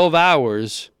nearly 12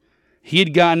 hours. He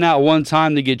had gotten out one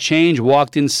time to get changed,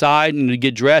 walked inside and to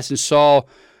get dressed and saw,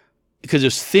 because it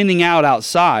was thinning out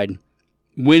outside,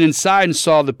 went inside and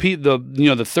saw the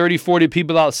 30, 40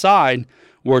 people outside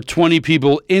were 20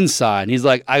 people inside. And he's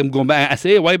like, I'm going back. I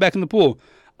say, hey, why are you back in the pool?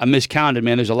 I miscounted,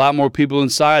 man. There's a lot more people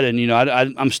inside, and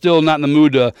I'm still not in the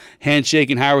mood to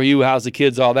handshake and how are you, how's the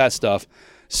kids, all that stuff.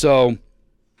 So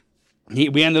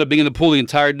we ended up being in the pool the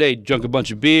entire day, drank a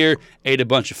bunch of beer, ate a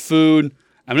bunch of food.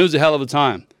 I mean, it was a hell of a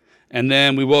time. And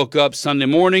then we woke up Sunday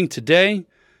morning today,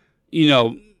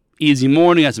 easy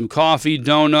morning, had some coffee,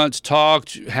 donuts,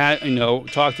 talked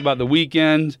about the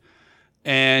weekend,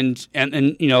 and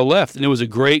left. And it was a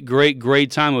great, great,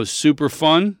 great time. It was super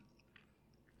fun.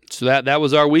 So that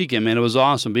was our weekend, man. It was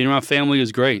awesome. Being around family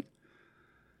is great.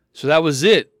 So that was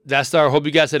it. Hope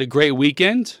you guys had a great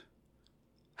weekend.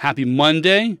 Happy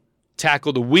Monday.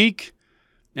 Tackle the week.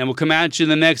 And we'll come at you in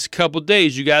the next couple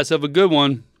days. You guys have a good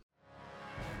one.